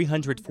killed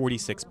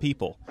 346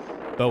 people.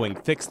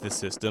 Boeing fixed the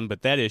system,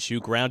 but that issue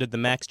grounded the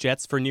MAX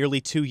jets for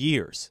nearly 2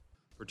 years.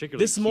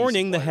 This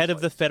morning, the head of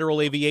the Federal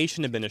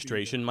Aviation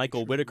Administration,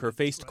 Michael Whitaker,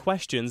 faced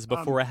questions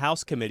before a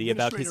House committee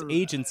about his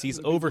agency's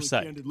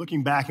oversight.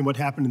 Looking back at what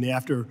happened in the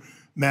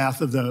aftermath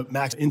of the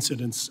MAX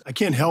incidents, I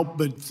can't help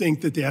but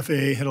think that the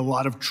FAA had a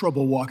lot of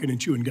trouble walking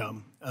and chewing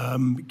gum.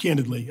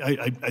 Candidly,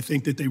 I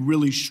think that they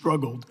really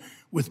struggled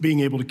with being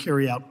able to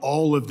carry out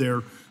all of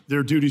their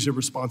duties and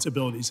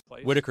responsibilities.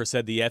 Whitaker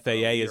said the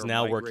FAA is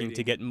now working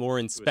to get more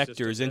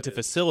inspectors into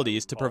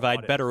facilities to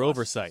provide better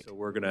oversight. So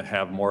we're going to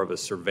have more of a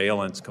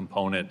surveillance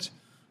component,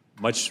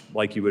 much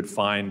like you would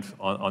find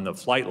on the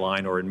flight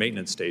line or in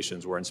maintenance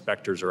stations where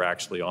inspectors are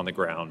actually on the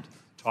ground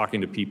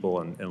talking to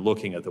people and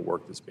looking at the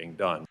work that's being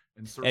done.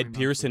 Ed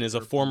Pearson is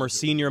a former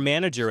senior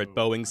manager at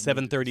Boeing's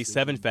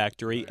 737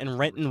 factory in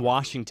Renton,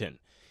 Washington.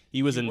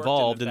 He was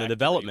involved in the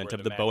development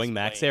of the Boeing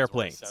MAX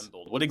airplanes.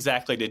 What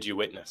exactly did you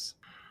witness?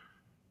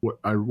 What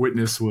I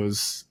witnessed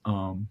was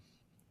an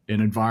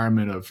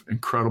environment of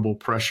incredible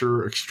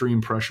pressure, extreme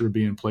pressure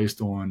being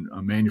placed on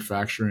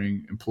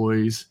manufacturing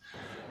employees,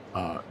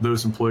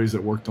 those employees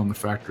that worked on the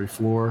factory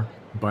floor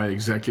by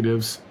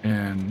executives.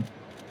 And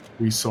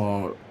we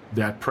saw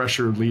that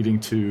pressure leading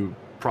to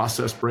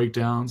process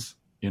breakdowns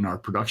in our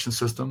production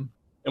system.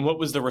 And what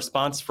was the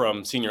response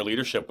from senior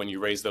leadership when you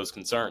raised those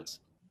concerns?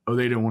 Oh,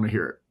 they didn't want to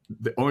hear it.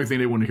 The only thing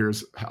they want to hear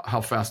is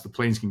how fast the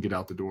planes can get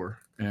out the door.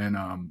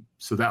 And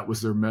so that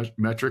was their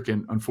metric.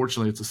 And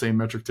unfortunately, it's the same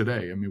metric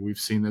today. I mean, we've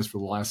seen this for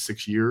the last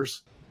 6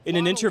 years. In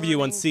an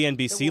interview on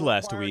CNBC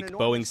last week,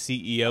 Boeing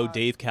CEO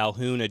Dave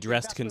Calhoun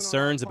addressed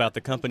concerns about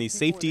the company's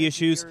safety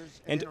issues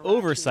and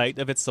oversight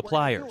of its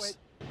suppliers.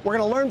 We're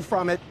going to learn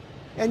from it.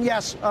 And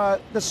yes,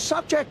 the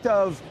subject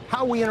of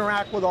how we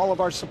interact with all of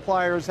our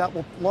suppliers, that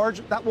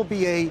will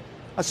be a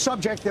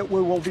subject that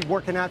we will be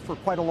working at for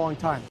quite a long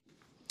time.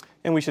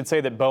 And we should say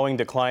that Boeing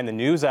declined the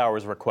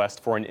NewsHour's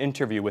request for an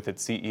interview with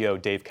its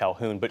CEO, Dave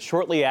Calhoun. But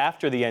shortly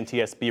after the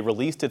NTSB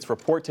released its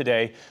report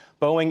today,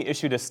 Boeing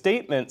issued a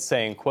statement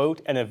saying,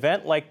 quote, "An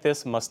event like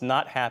this must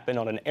not happen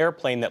on an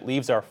airplane that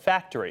leaves our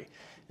factory,"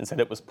 and said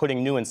it was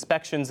putting new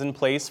inspections in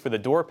place for the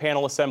door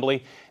panel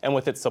assembly and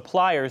with its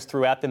suppliers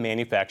throughout the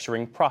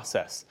manufacturing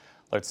process.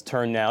 Let's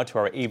turn now to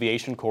our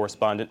aviation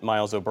correspondent,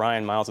 Miles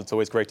O'Brien. Miles, it's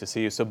always great to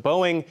see you. So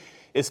Boeing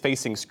is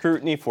facing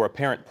scrutiny for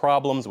apparent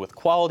problems with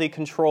quality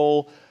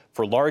control,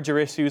 for larger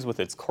issues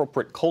with its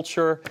corporate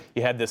culture.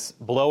 You had this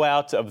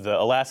blowout of the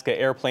Alaska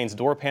airplane's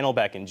door panel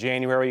back in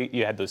January.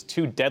 You had those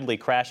 2 deadly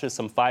crashes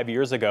some 5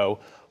 years ago.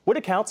 What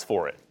accounts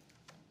for it?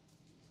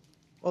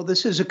 Well,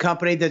 this is a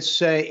company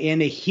that's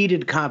in a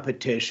heated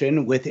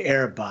competition with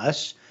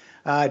Airbus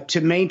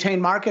to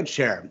maintain market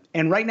share.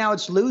 And right now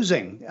it's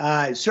losing.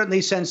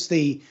 Certainly since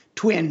the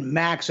twin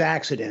MAX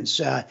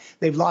accidents,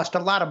 they've lost a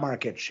lot of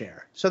market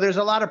share. So there's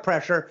a lot of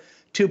pressure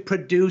to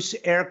produce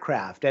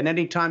aircraft. And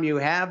anytime you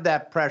have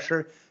that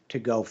pressure to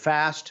go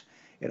fast,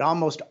 it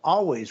almost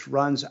always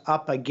runs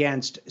up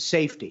against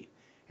safety.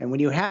 And when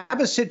you have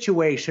a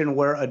situation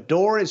where a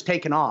door is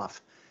taken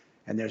off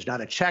and there's not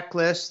a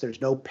checklist,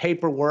 there's no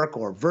paperwork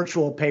or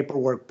virtual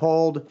paperwork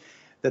pulled,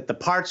 that the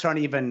parts aren't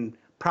even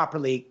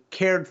properly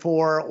cared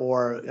for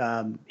or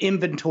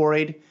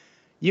inventoried,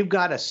 you've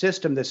got a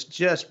system that's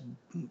just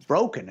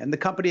broken, and the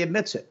company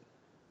admits it.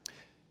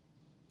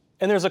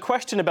 And there's a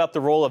question about the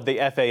role of the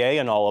FAA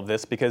in all of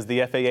this, because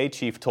the FAA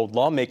chief told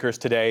lawmakers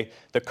today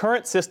the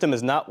current system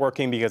is not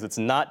working because it's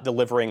not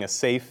delivering a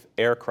safe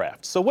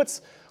aircraft. So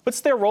what's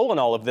their role in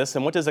all of this,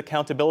 and what does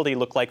accountability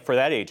look like for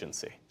that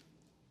agency?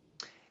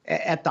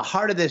 At the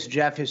heart of this,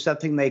 Jeff, is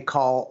something they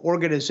call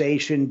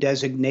Organization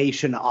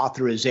Designation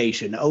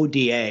Authorization,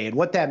 ODA. And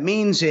what that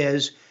means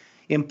is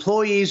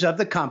employees of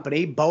the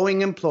company,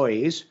 Boeing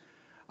employees,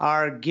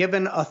 are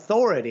given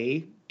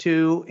authority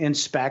to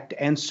inspect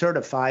and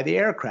certify the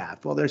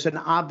aircraft. Well, there's an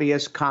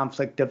obvious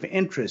conflict of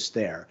interest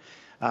there.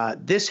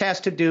 This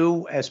has to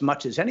do, as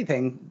much as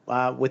anything,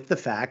 with the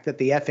fact that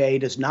the FAA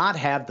does not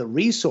have the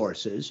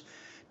resources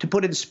to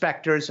put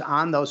inspectors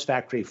on those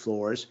factory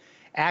floors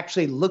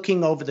actually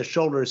looking over the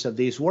shoulders of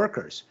these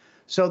workers.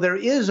 So there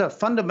is a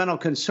fundamental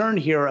concern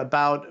here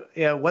about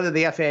whether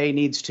the FAA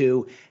needs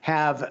to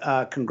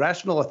have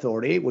congressional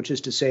authority, which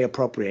is to say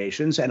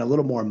appropriations, and a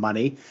little more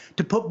money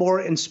to put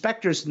more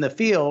inspectors in the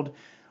field,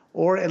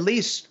 or at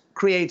least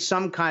create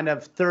some kind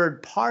of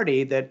third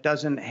party that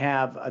doesn't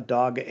have a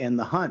dog in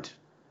the hunt.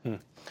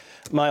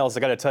 Miles, I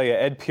got to tell you,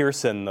 Ed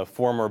Pearson, the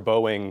former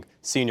Boeing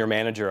senior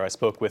manager I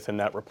spoke with in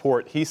that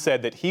report, he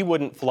said that he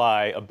wouldn't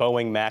fly a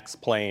Boeing MAX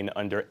plane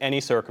under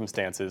any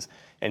circumstances,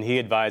 and he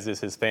advises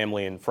his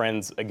family and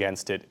friends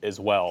against it as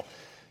well.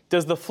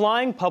 Does the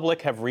flying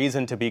public have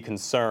reason to be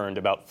concerned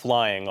about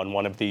flying on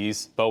one of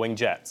these Boeing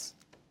jets?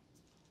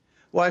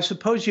 Well, I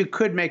suppose you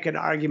could make an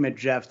argument,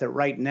 Jeff, that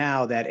right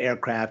now that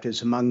aircraft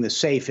is among the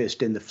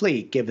safest in the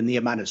fleet, given the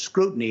amount of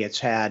scrutiny it's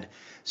had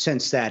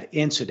since that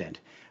incident.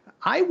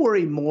 I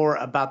worry more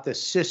about the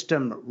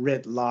system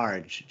writ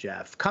large,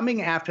 Jeff.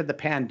 Coming after the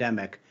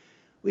pandemic,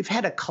 we've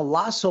had a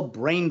colossal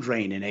brain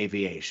drain in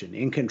aviation,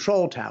 in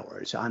control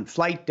towers, on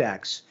flight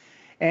decks,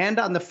 and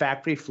on the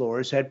factory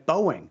floors at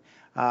Boeing.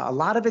 A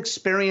lot of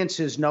experience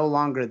is no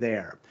longer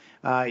there.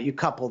 You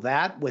couple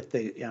that with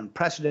the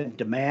unprecedented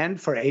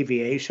demand for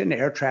aviation.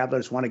 Air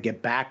travelers want to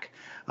get back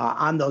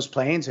on those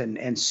planes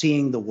and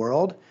seeing the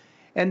world.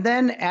 And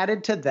then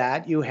added to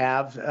that, you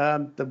have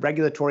the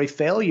regulatory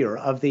failure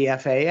of the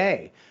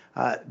FAA.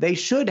 They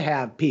should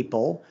have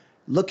people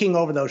looking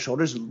over those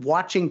shoulders,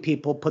 watching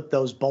people put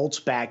those bolts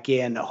back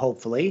in,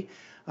 hopefully.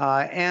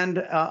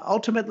 And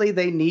ultimately,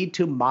 they need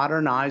to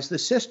modernize the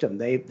system.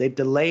 They've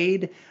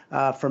delayed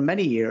for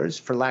many years,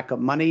 for lack of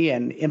money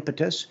and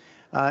impetus,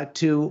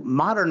 to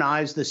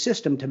modernize the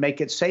system to make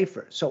it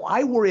safer. So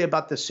I worry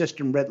about the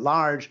system writ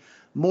large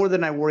more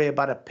than I worry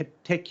about a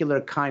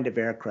particular kind of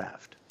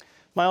aircraft.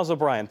 Miles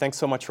O'Brien, thanks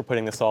so much for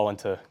putting this all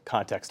into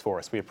context for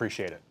us. We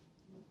appreciate it.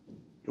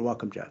 You're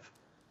welcome, Jeff.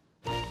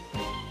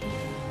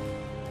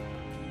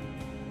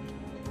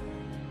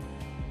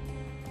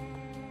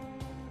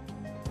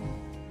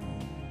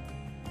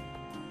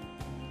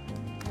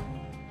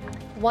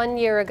 One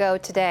year ago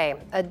today,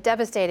 a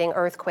devastating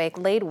earthquake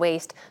laid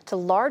waste to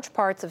large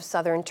parts of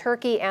southern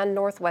Turkey and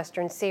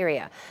northwestern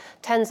Syria.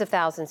 Tens of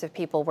thousands of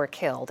people were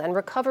killed, and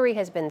recovery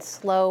has been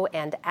slow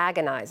and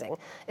agonizing,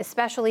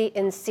 especially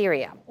in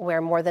Syria, where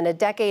more than a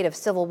decade of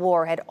civil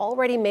war had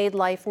already made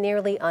life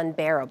nearly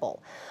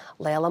unbearable.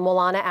 Leila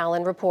Molana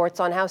Allen reports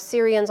on how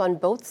Syrians on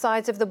both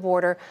sides of the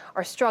border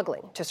are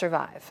struggling to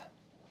survive.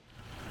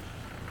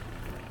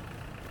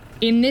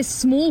 In this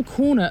small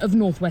corner of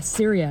northwest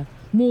Syria,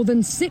 more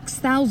than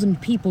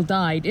 6,000 people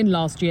died in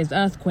last year's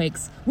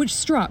earthquakes, which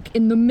struck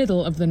in the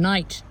middle of the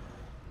night.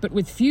 But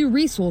with few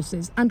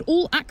resources and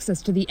all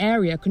access to the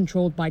area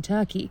controlled by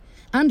Turkey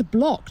and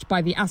blocked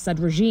by the Assad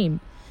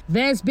regime,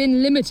 there's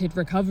been limited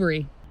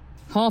recovery.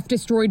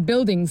 Half-destroyed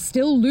buildings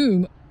still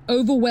loom.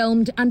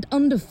 Overwhelmed and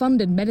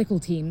underfunded medical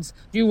teams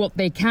do what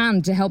they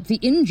can to help the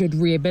injured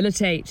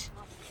rehabilitate.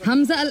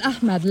 Hamza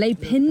Al-Ahmad lay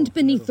pinned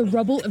beneath the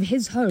rubble of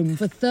his home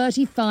for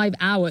 35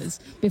 hours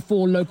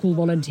before local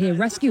volunteer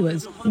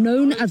rescuers,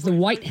 known as the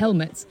White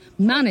Helmets,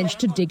 managed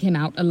to dig him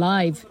out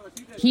alive.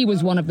 He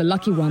was one of the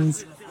lucky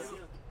ones.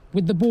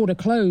 With the border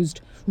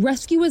closed,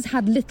 rescuers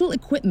had little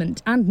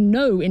equipment and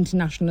no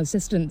international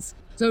assistance,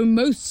 so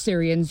most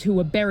Syrians who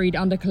were buried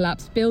under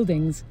collapsed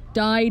buildings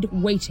died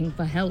waiting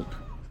for help.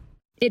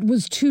 It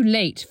was too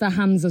late for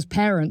Hamza's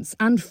parents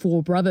and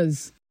 4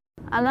 brothers.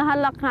 I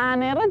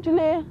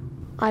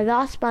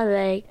lost my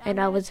leg and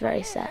I was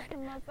very sad,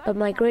 but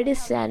my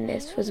greatest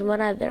sadness was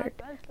when I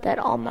learned that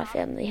all my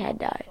family had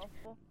died.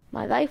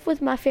 My life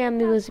with my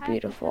family was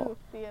beautiful.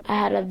 I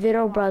had a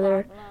little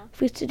brother.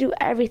 We used to do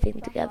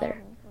everything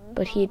together,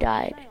 but he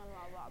died.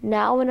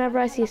 Now whenever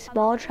I see a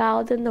small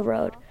child in the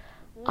road,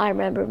 I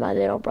remember my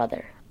little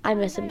brother. I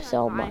miss him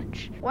so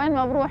much.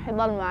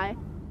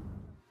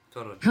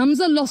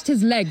 Hamza lost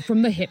his leg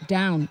from the hip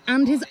down,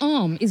 and his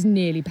arm is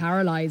nearly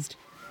paralyzed.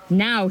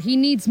 Now he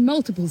needs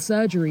multiple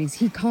surgeries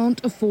he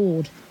can't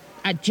afford.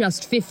 At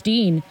just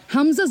 15,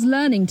 Hamza's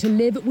learning to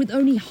live with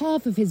only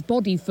half of his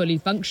body fully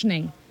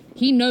functioning.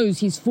 He knows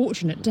he's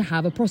fortunate to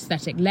have a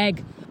prosthetic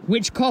leg,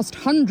 which cost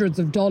hundreds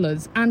of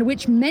dollars and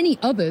which many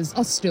others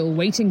are still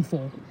waiting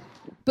for.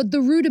 But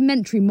the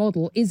rudimentary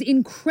model is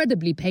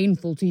incredibly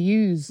painful to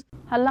use.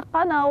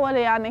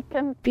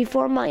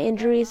 Before my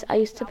injuries, I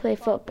used to play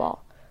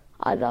football.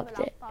 I loved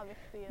it.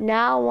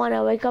 Now, when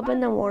I wake up in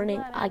the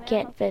morning, I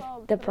can't fit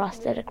the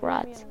prosthetic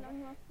rods.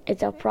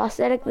 It's a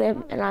prosthetic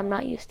limb, and I'm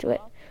not used to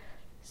it.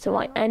 So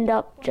I end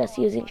up just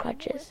using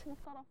crutches.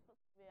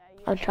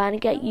 I'm trying to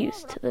get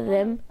used to the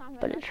limb,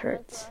 but it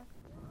hurts.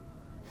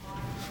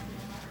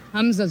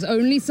 Hamza's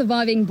only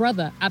surviving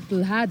brother,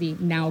 Abdul Hadi,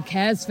 now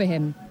cares for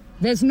him.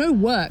 There's no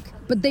work,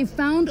 but they've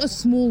found a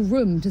small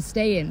room to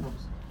stay in.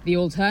 The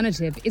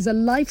alternative is a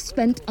life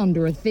spent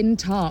under a thin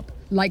tarp,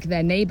 like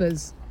their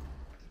neighbors.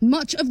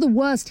 Much of the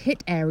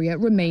worst-hit area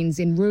remains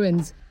in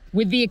ruins.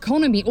 With the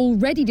economy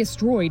already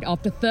destroyed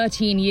after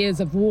 13 years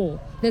of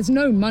war, there's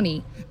no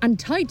money, and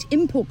tight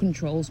import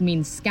controls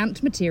mean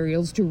scant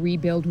materials to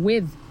rebuild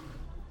with.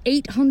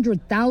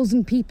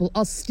 800,000 people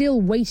are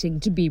still waiting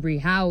to be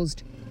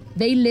rehoused.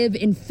 They live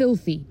in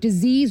filthy,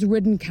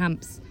 disease-ridden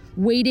camps,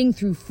 wading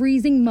through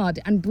freezing mud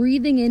and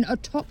breathing in a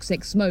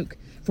toxic smoke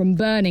from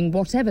burning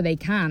whatever they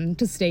can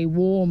to stay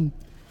warm.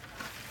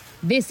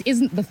 This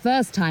isn't the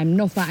first time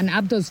Nofa and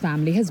Abdo's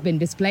family has been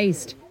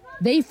displaced.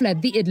 They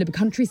fled the Idlib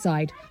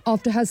countryside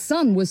after her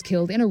son was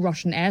killed in a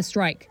Russian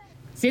airstrike.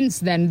 Since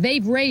then,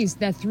 they've raised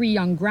their 3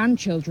 young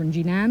grandchildren,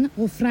 Jinan,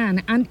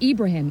 Ghufran and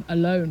Ibrahim,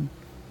 alone.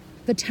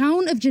 The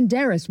town of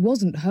Genderis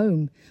wasn't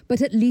home, but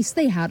at least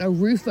they had a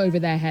roof over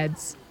their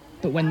heads.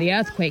 But when the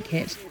earthquake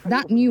hit,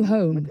 that new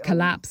home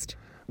collapsed.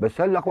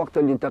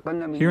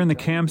 Here in the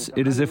camps,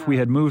 it is as if we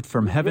had moved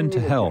from heaven to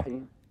hell.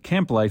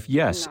 Camp life,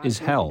 yes, is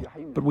hell,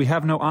 but we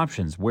have no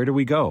options. Where do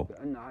we go?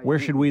 Where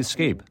should we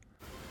escape?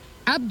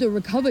 Abdo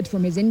recovered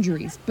from his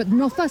injuries, but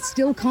Nofa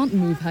still can't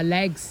move her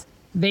legs.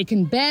 They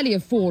can barely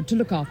afford to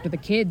look after the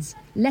kids,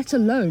 let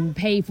alone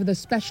pay for the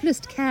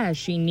specialist care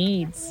she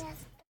needs.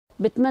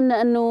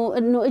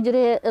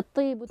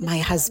 My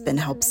husband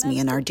helps me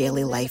in our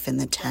daily life in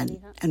the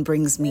tent and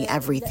brings me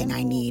everything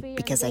I need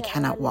because I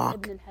cannot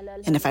walk.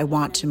 And if I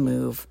want to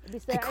move,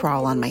 I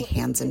crawl on my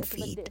hands and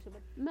feet.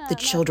 The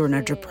children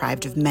are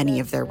deprived of many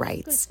of their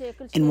rights,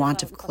 in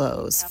want of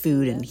clothes,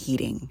 food, and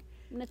heating.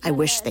 I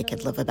wish they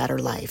could live a better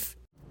life.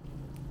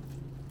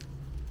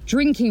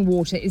 Drinking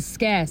water is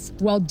scarce,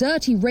 while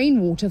dirty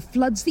rainwater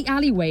floods the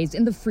alleyways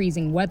in the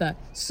freezing weather,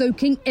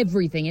 soaking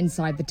everything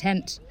inside the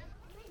tent.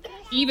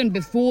 Even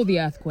before the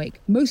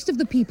earthquake, most of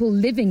the people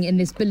living in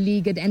this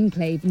beleaguered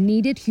enclave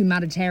needed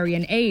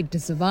humanitarian aid to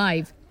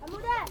survive.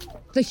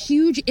 The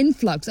huge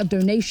influx of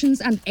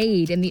donations and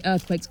aid in the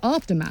earthquake's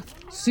aftermath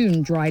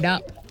soon dried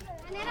up.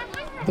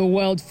 The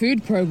World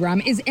Food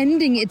Programme is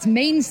ending its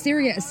main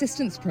Syria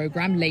assistance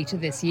programme later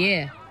this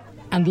year.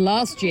 And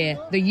last year,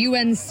 the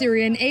UN's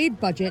Syrian aid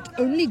budget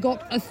only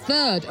got a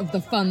third of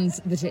the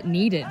funds that it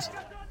needed.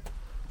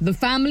 The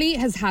family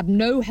has had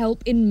no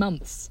help in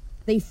months.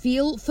 They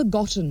feel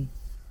forgotten.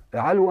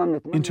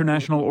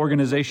 International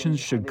organizations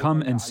should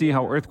come and see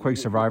how earthquake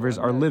survivors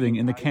are living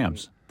in the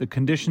camps, the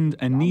conditions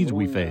and needs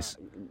we face.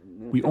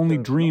 We only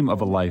dream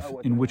of a life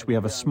in which we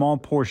have a small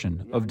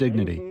portion of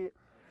dignity.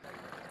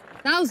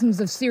 Thousands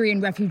of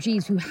Syrian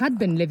refugees who had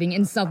been living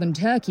in southern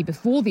Turkey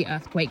before the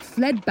earthquake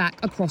fled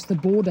back across the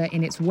border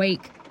in its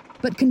wake.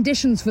 But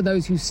conditions for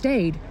those who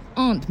stayed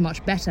aren't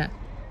much better.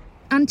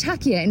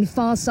 Antakya in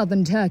far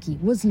southern Turkey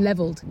was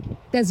leveled.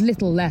 There's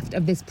little left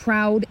of this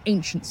proud,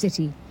 ancient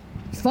city.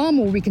 Far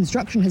more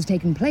reconstruction has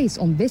taken place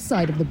on this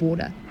side of the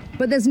border,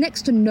 but there's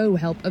next to no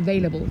help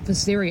available for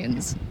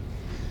Syrians.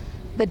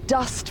 The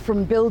dust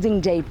from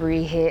building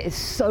debris here is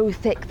so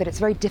thick that it's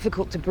very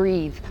difficult to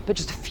breathe. But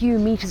just a few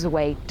meters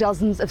away,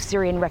 dozens of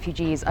Syrian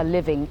refugees are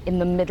living in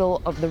the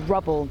middle of the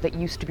rubble that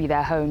used to be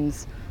their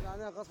homes.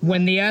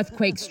 When the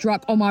earthquake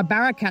struck Omar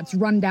Barakat's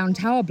rundown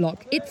tower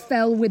block, it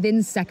fell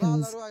within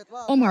seconds.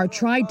 Omar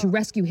tried to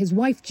rescue his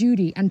wife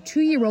Judy and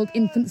 2-year-old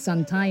infant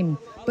son Taim,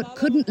 but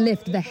couldn't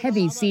lift the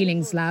heavy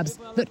ceiling slabs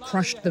that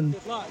crushed them.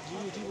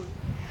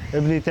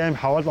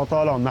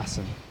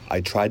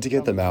 I tried to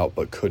get them out,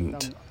 but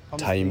couldn't.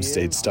 Taim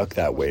stayed stuck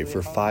that way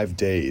for 5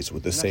 days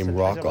with the same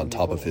rock on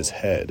top of his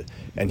head,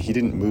 and he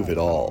didn't move at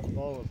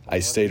all. I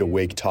stayed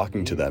awake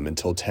talking to them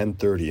until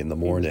 10:30 in the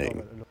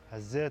morning.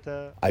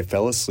 I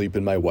fell asleep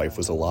and my wife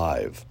was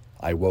alive.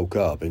 I woke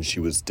up and she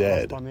was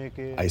dead.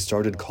 I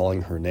started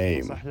calling her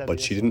name,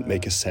 but she didn't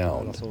make a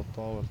sound.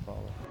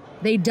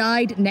 They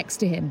died next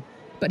to him,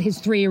 but his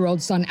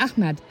 3-year-old son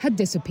Ahmad had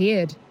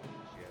disappeared.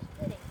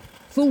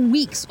 For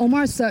weeks,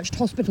 Omar searched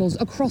hospitals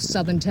across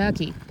southern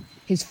Turkey.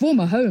 His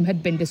former home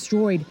had been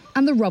destroyed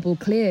and the rubble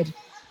cleared,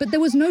 but there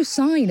was no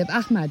sign of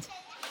Ahmad.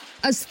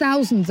 As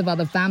thousands of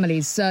other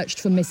families searched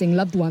for missing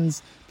loved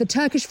ones, the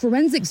Turkish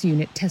forensics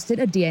unit tested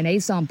a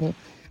DNA sample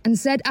and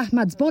said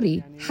Ahmad's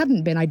body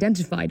hadn't been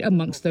identified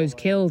amongst those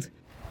killed.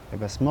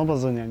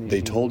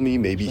 They told me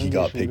maybe he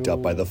got picked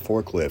up by the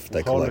forklift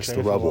that collects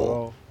the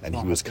rubble, and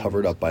he was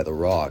covered up by the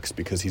rocks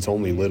because he's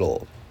only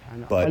little.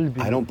 But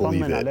I don't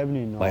believe it.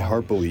 My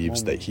heart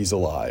believes that he's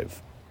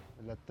alive.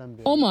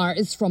 Omar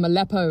is from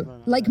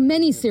Aleppo. Like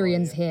many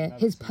Syrians here,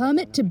 his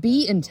permit to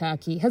be in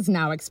Turkey has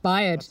now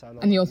expired,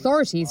 and the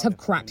authorities have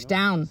cracked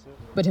down.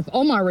 But if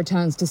Omar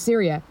returns to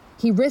Syria,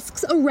 he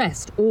risks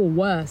arrest or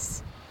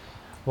worse.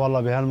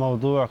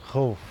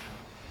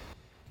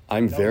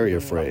 I'm very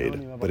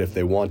afraid, but if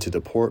they want to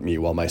deport me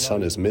while my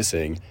son is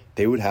missing,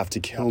 they would have to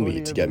kill me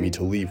to get me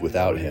to leave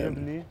without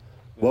him.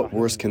 What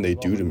worse can they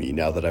do to me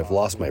now that I've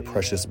lost my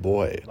precious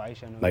boy?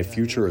 My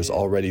future is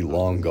already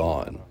long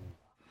gone.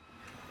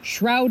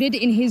 Shrouded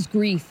in his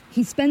grief,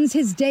 he spends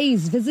his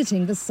days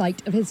visiting the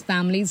site of his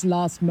family's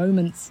last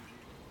moments.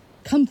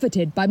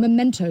 Comforted by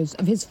mementos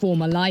of his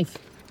former life,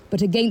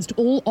 but against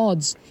all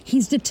odds,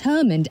 he's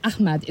determined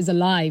Ahmad is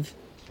alive.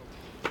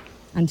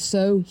 And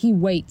so he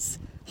waits,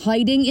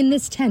 hiding in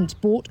this tent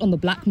bought on the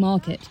black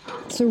market,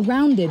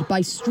 surrounded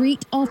by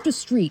street after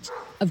street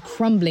of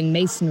crumbling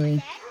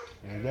masonry.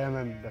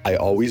 I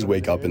always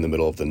wake up in the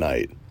middle of the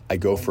night. I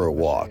go for a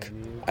walk.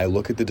 I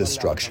look at the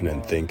destruction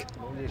and think,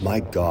 my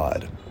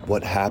God,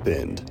 what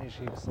happened?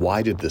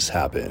 Why did this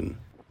happen?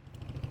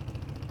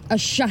 A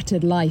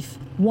shattered life,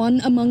 one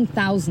among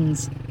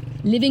thousands.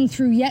 Living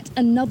through yet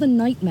another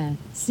nightmare,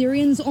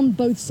 Syrians on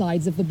both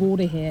sides of the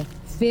border here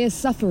fear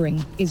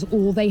suffering is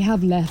all they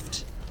have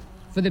left.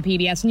 For the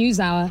PBS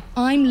NewsHour,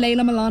 I'm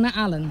Leyla Milana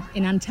Allen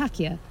in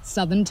Antakya,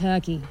 southern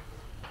Turkey.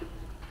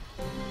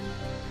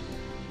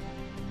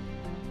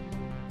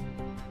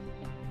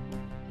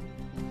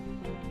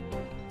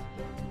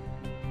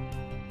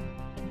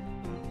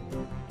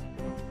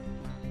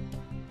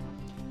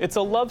 It's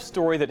a love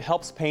story that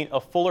helps paint a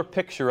fuller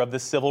picture of the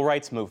civil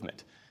rights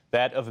movement,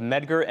 that of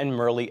Medgar and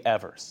Myrlie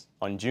Evers.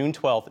 On June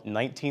 12,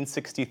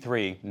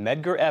 1963,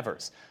 Medgar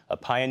Evers, a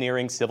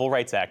pioneering civil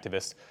rights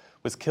activist,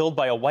 was killed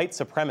by a white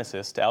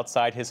supremacist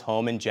outside his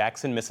home in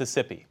Jackson,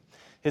 Mississippi.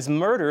 His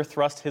murder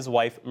thrust his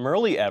wife,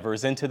 Myrlie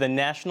Evers, into the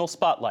national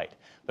spotlight,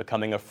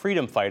 becoming a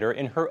freedom fighter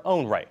in her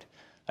own right.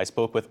 I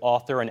spoke with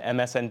author and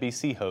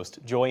MSNBC host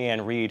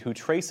Joy-Ann Reid, who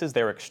traces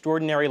their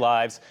extraordinary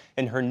lives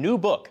in her new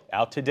book,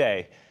 out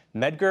today,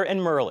 Medgar and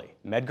Myrlie,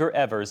 Medgar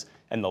Evers,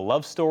 and the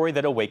love story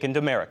that awakened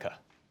America.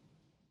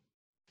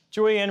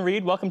 Joy-Ann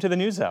Reid, welcome to the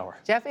NewsHour.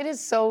 Jeff, it is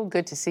so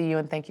good to see you,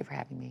 and thank you for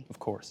having me. Of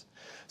course.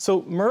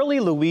 So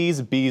Myrlie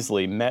Louise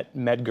Beasley met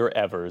Medgar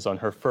Evers on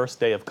her first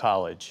day of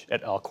college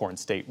at Alcorn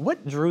State.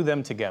 What drew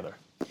them together?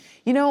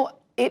 You know,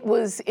 it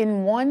was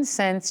in one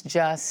sense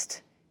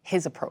just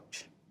his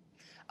approach.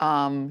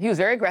 He was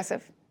very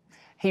aggressive.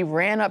 He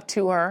ran up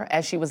to her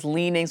as she was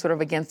leaning sort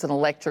of against an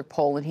electric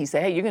pole, and he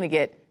said, hey, you're going to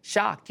get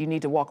shocked. You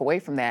need to walk away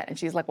from that. And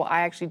she's like, well,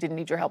 I actually didn't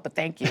need your help, but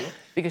thank you,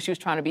 because she was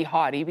trying to be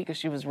haughty, because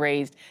she was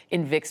raised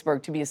in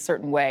Vicksburg to be a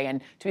certain way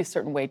and to be a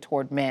certain way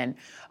toward men.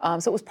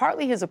 So it was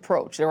partly his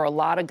approach. There were a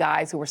lot of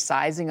guys who were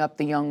sizing up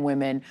the young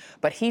women,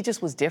 but he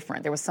just was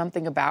different. There was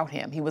something about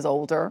him. He was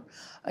older,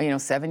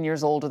 7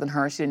 years older than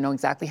her. She didn't know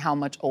exactly how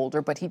much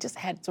older, but he just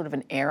had sort of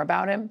an air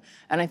about him.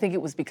 And I think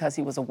it was because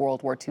he was a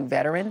World War II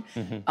veteran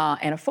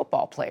and a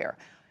football player.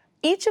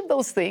 Each of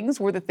those things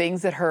were the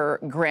things that her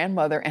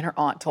grandmother and her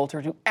aunt told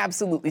her to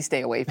absolutely stay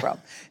away from.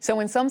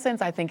 So in some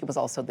sense, I think it was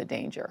also the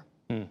danger.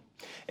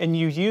 And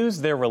you use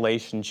their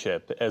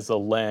relationship as a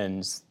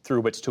lens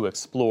through which to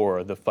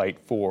explore the fight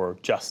for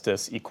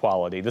justice,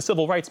 equality, the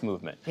civil rights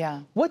movement.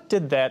 Yeah. What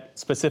did that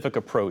specific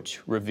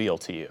approach reveal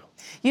to you?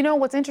 You know,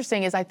 what's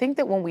interesting is I think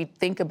that when we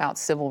think about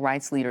civil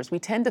rights leaders, we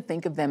tend to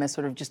think of them as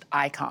sort of just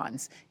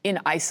icons in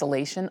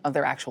isolation of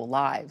their actual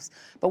lives.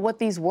 But what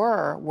these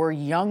were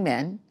young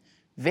men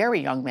very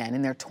young men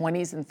in their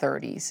 20s and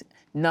 30s.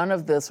 None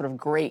of the sort of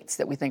greats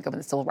that we think of in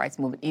the civil rights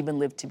movement even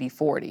lived to be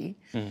 40.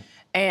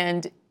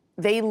 And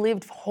they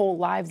lived whole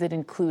lives that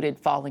included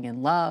falling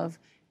in love,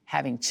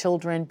 having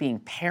children, being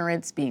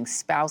parents, being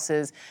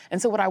spouses.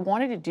 And so what I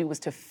wanted to do was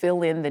to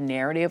fill in the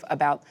narrative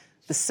about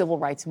the civil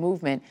rights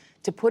movement,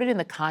 to put it in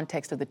the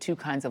context of the two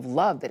kinds of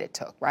love that it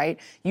took, right?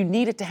 You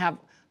needed to have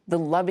the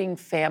loving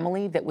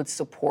family that would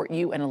support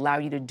you and allow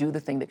you to do the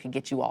thing that could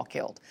get you all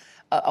killed.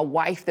 A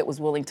wife that was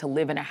willing to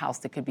live in a house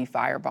that could be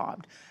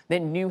firebombed, that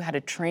knew how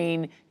to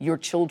train your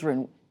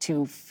children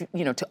to,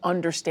 to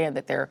understand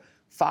that their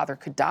father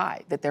could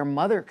die, that their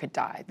mother could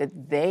die,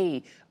 that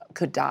they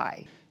could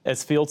die.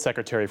 As field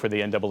secretary for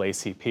the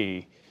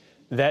NAACP,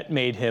 that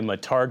made him a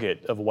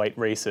target of white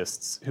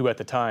racists who at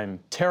the time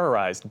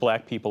terrorized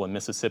black people in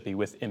Mississippi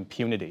with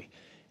impunity.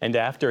 And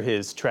after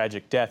his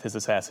tragic death, his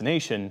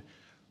assassination,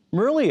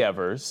 Myrlie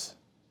Evers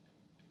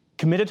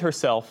committed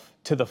herself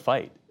to the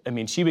fight. I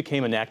mean, she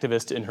became an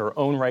activist in her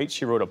own right.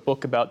 She wrote a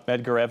book about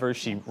Medgar Evers.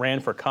 She ran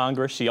for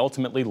Congress. She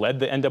ultimately led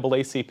the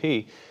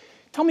NAACP.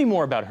 Tell me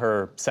more about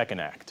her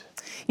second act.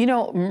 You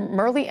know,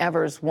 Myrlie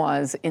Evers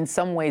was, in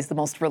some ways, the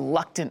most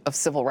reluctant of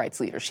civil rights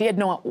leaders. She had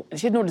no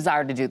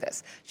desire to do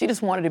this. She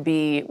just wanted to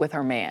be with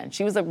her man.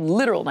 She was a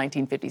literal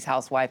 1950s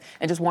housewife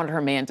and just wanted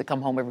her man to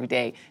come home every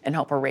day and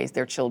help her raise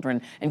their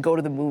children and go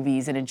to the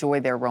movies and enjoy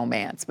their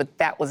romance. But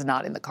that was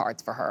not in the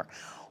cards for her.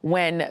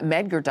 When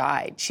Medgar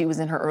died, she was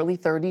in her early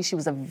 30s. She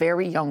was a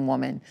very young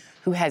woman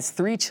who has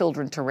 3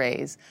 children to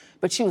raise,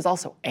 but she was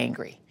also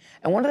angry.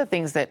 And one of the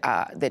things that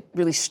that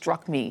really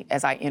struck me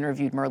as I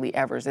interviewed Myrlie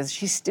Evers is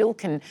she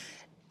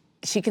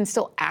can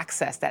still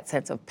access that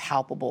sense of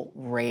palpable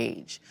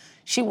rage.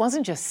 She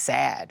wasn't just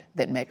sad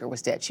that Medgar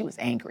was dead, she was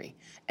angry.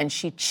 And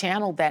she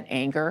channeled that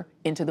anger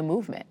into the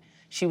movement.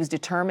 She was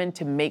determined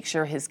to make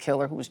sure his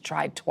killer, who was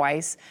tried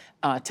twice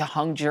to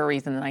hung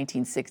juries in the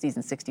 1960s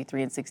in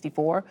 63 and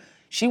 64,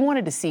 she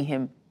wanted to see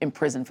him in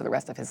prison for the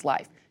rest of his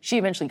life. She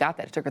eventually got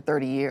that. It took her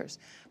 30 years.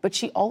 But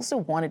she also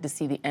wanted to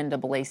see the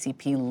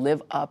NAACP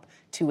live up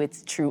to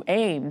its true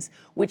aims,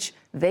 which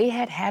they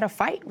had had a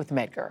fight with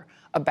Medgar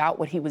about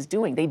what he was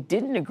doing. They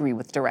didn't agree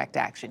with direct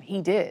action.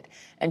 He did.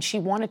 And she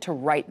wanted to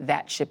right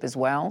that ship as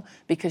well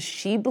because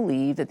she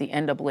believed that the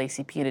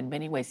NAACP had in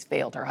many ways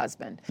failed her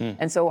husband.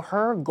 And so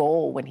her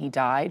goal when he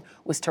died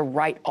was to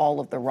right all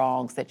of the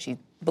wrongs that she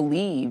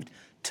believed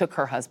took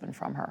her husband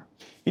from her.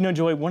 You know,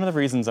 Joy, one of the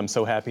reasons I'm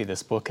so happy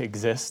this book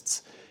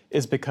exists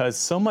is because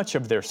so much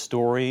of their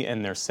story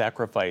and their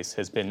sacrifice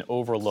has been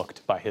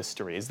overlooked by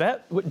history. Is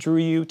that what drew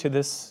you to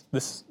this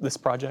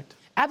project?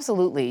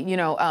 Absolutely. You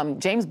know,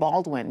 James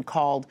Baldwin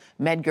called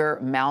Medgar,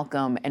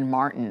 Malcolm, and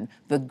Martin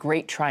the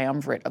great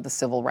triumvirate of the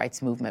civil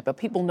rights movement. But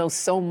people know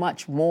so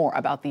much more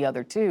about the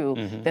other two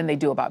than they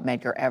do about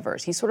Medgar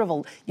Evers. He's sort of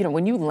a, you know,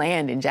 when you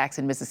land in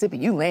Jackson, Mississippi,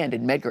 you land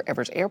in Medgar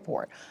Evers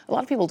Airport. A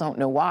lot of people don't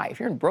know why. If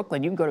you're in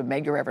Brooklyn, you can go to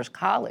Medgar Evers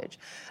College.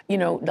 You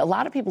know, a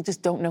lot of people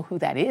just don't know who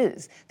that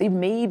is. They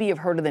maybe have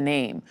heard of the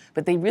name,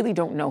 but they really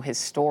don't know his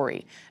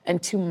story.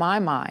 And to my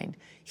mind,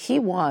 he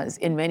was,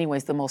 in many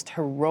ways, the most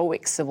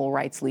heroic civil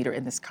rights leader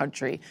in this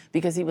country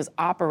because he was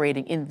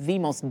operating in the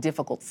most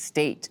difficult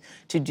state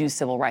to do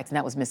civil rights, and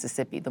that was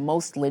Mississippi. The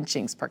most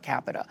lynchings per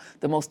capita,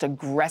 the most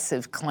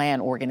aggressive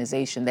Klan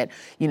organization that,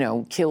 you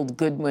know, killed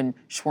Goodwin,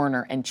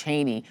 Schwerner, and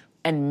Cheney,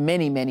 and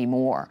many, many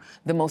more.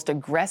 The most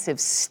aggressive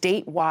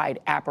statewide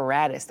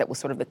apparatus that was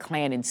sort of the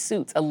Klan in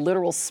suits, a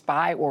literal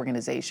spy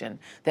organization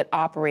that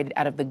operated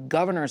out of the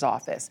governor's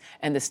office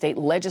and the state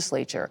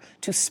legislature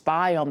to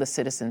spy on the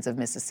citizens of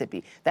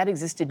Mississippi. That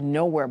existed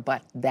nowhere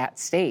but that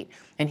state.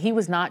 And he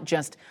was not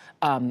just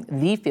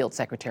the field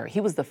secretary.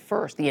 He was the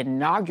first, the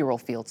inaugural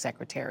field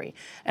secretary.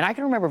 And I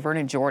can remember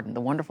Vernon Jordan,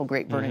 the wonderful,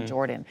 great Vernon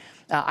Jordan.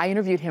 I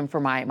interviewed him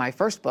for my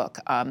first book,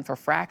 for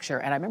Fracture,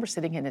 and I remember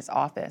sitting in his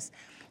office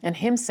and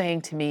him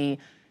saying to me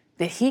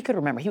that he could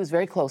remember, he was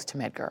very close to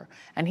Medgar,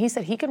 and he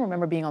said he can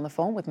remember being on the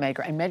phone with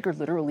Medgar and Medgar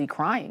literally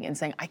crying and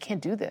saying, I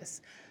can't do this.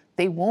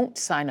 They won't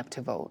sign up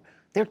to vote.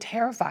 They're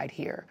terrified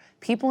here.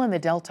 People in the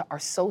Delta are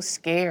so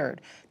scared.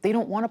 They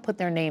don't want to put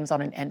their names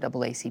on an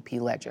NAACP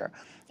ledger.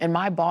 And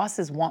my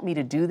bosses want me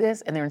to do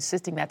this, and they're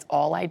insisting that's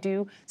all I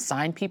do,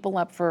 sign people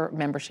up for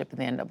membership in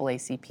the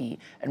NAACP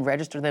and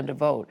register them to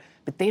vote.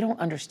 But they don't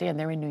understand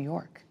they're in New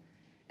York.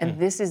 And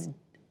this is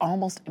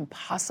almost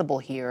impossible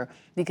here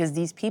because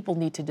these people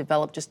need to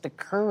develop just the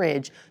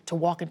courage to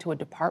walk into a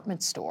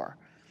department store.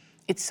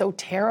 It's so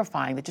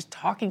terrifying that just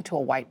talking to a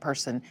white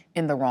person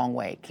in the wrong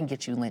way can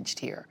get you lynched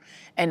here.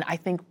 And I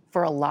think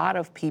for a lot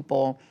of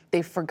people,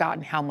 they've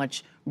forgotten how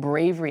much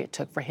bravery it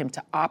took for him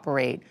to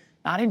operate,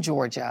 not in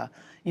Georgia,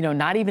 you know,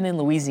 not even in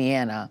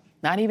Louisiana,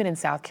 not even in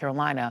South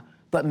Carolina,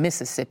 but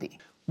Mississippi.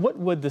 What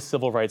would the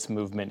civil rights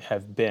movement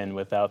have been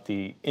without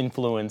the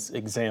influence,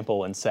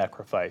 example, and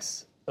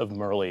sacrifice of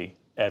Myrlie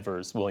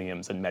Evers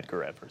Williams and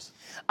Medgar Evers?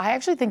 I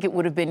actually think it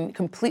would have been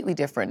completely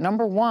different.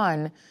 Number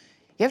one,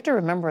 you have to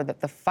remember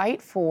that the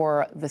fight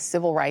for the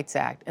Civil Rights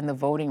Act and the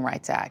Voting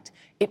Rights Act,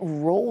 it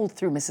rolled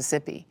through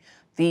Mississippi.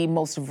 The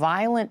most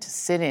violent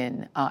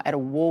sit-in at a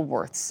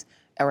Woolworth's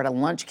or at a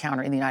lunch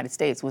counter in the United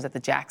States was at the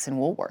Jackson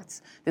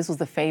Woolworths. This was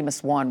the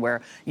famous one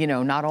where,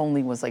 not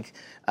only was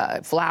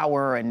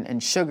flour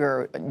and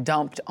sugar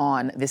dumped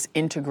on this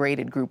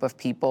integrated group of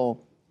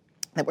people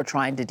that were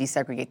trying to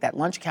desegregate that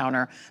lunch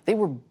counter, they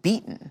were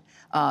beaten.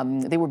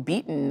 They were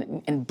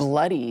beaten and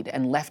bloodied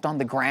and left on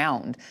the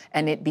ground,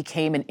 and it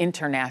became an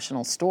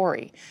international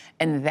story.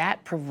 And that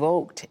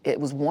it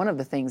was one of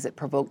the things that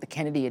provoked the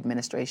Kennedy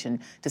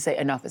administration to say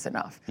enough is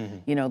enough.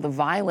 Mm-hmm. The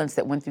violence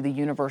that went through the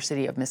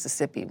University of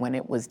Mississippi when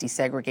it was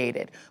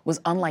desegregated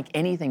was unlike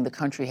anything the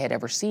country had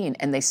ever seen,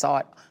 and they saw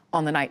it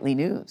on the nightly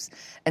news.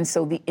 And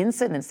so the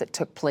incidents that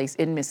took place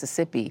in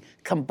Mississippi,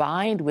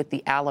 combined with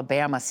the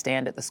Alabama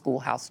stand at the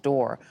schoolhouse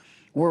door,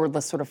 were the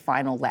sort of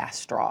final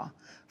last straw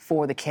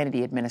for the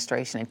Kennedy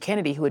administration. And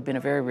Kennedy, who had been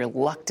a very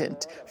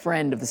reluctant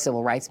friend of the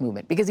civil rights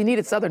movement, because he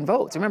needed Southern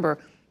votes. Remember,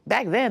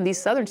 back then,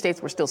 these Southern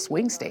states were still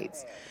swing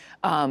states.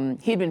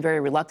 He'd been very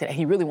reluctant.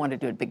 He really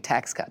wanted to do a big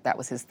tax cut. That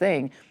was his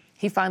thing.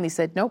 He finally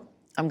said, nope,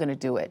 I'm going to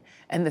do it.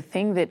 And the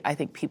thing that I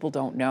think people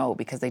don't know,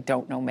 because they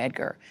don't know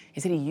Medgar,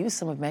 is that he used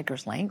some of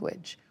Medgar's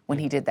language when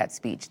he did that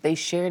speech. They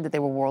shared that they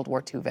were World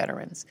War II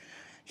veterans.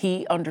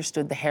 He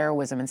understood the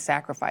heroism and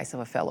sacrifice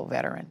of a fellow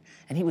veteran,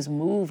 and he was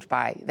moved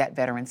by that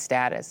veteran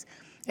status.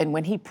 And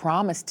when he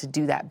promised to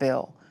do that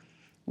bill,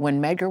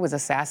 when Medgar was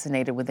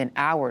assassinated within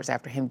hours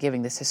after him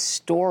giving this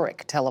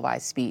historic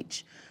televised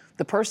speech,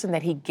 the person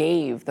that he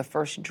gave the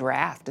first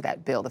draft of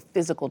that bill, the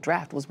physical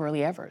draft, was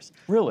Myrlie Evers.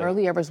 Really?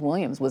 Myrlie Evers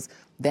Williams was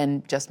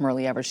then just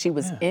Myrlie Evers. She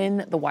was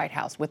in the White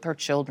House with her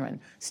children,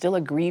 still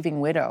a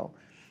grieving widow.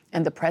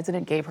 And the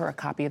president gave her a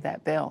copy of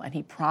that bill, and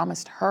he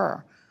promised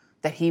her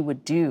that he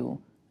would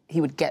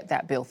get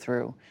that bill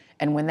through.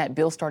 And when that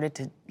bill started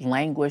to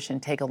languish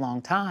and take a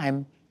long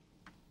time,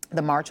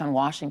 the March on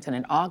Washington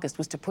in August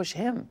was to push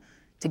him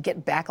to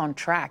get back on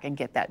track and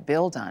get that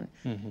bill done.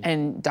 Mm-hmm.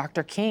 And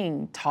Dr.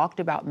 King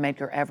talked about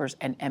Medgar Evers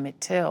and Emmett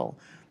Till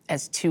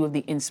as two of the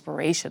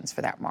inspirations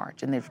for that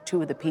march. And they're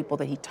two of the people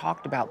that he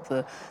talked about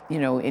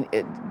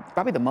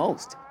probably the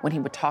most when he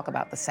would talk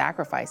about the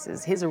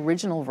sacrifices. His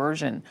original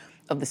version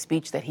of the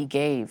speech that he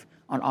gave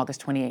on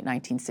August 28,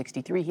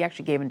 1963, he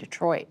actually gave in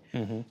Detroit.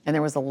 Mm-hmm. And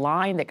there was a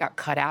line that got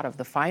cut out of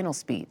the final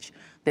speech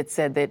that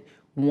said that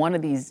one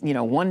of these,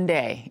 one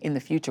day in the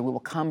future, we will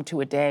come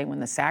to a day when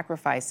the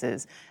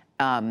sacrifices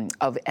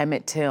of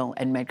Emmett Till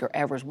and Medgar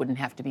Evers wouldn't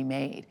have to be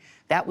made.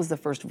 That was the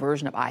first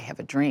version of I Have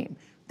a Dream.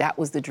 That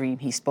was the dream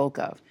he spoke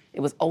of.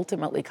 It was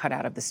ultimately cut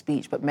out of the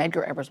speech, but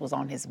Medgar Evers was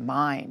on his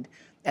mind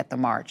at the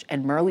march,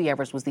 and Myrlie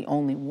Evers was the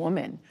only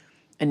woman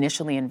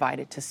initially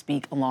invited to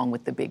speak along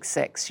with the Big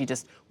Six. She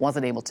just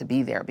wasn't able to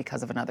be there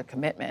because of another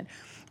commitment.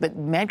 But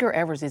Medgar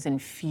Evers is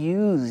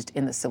infused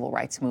in the civil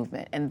rights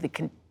movement, and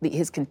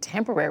his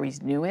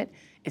contemporaries knew it.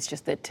 It's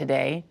just that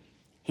today,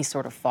 he's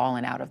sort of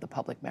fallen out of the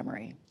public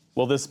memory.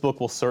 Well, this book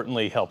will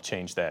certainly help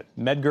change that.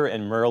 Medgar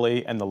and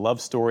Myrlie and the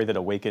love story that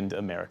awakened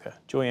America.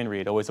 Joy-Ann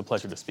Reid, always a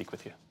pleasure to speak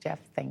with you. Jeff,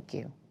 thank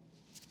you.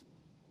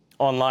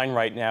 Online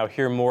right now,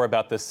 hear more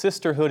about the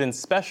sisterhood and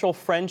special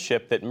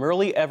friendship that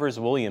Myrlie Evers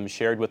Williams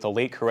shared with the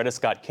late Coretta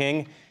Scott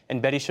King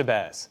and Betty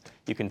Shabazz.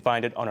 You can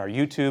find it on our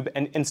YouTube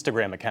and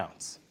Instagram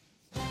accounts.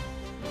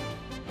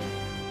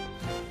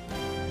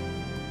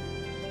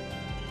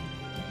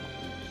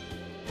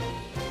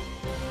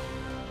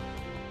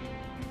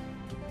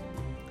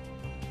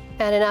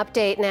 And an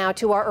update now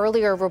to our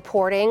earlier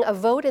reporting. A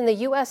vote in the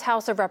U.S.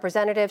 House of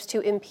Representatives to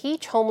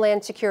impeach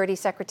Homeland Security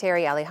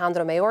Secretary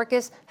Alejandro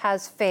Mayorkas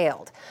has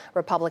failed.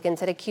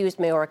 Republicans had accused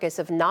Mayorkas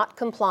of not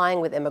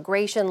complying with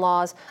immigration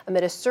laws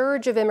amid a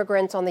surge of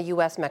immigrants on the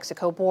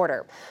U.S.-Mexico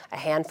border. A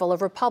handful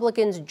of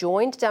Republicans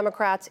joined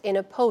Democrats in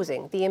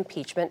opposing the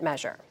impeachment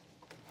measure.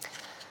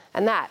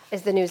 And that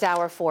is the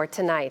NewsHour for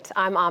tonight.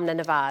 I'm Amna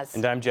Nawaz.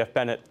 And I'm Jeff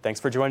Bennett.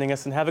 Thanks for joining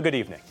us and have a good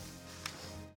evening.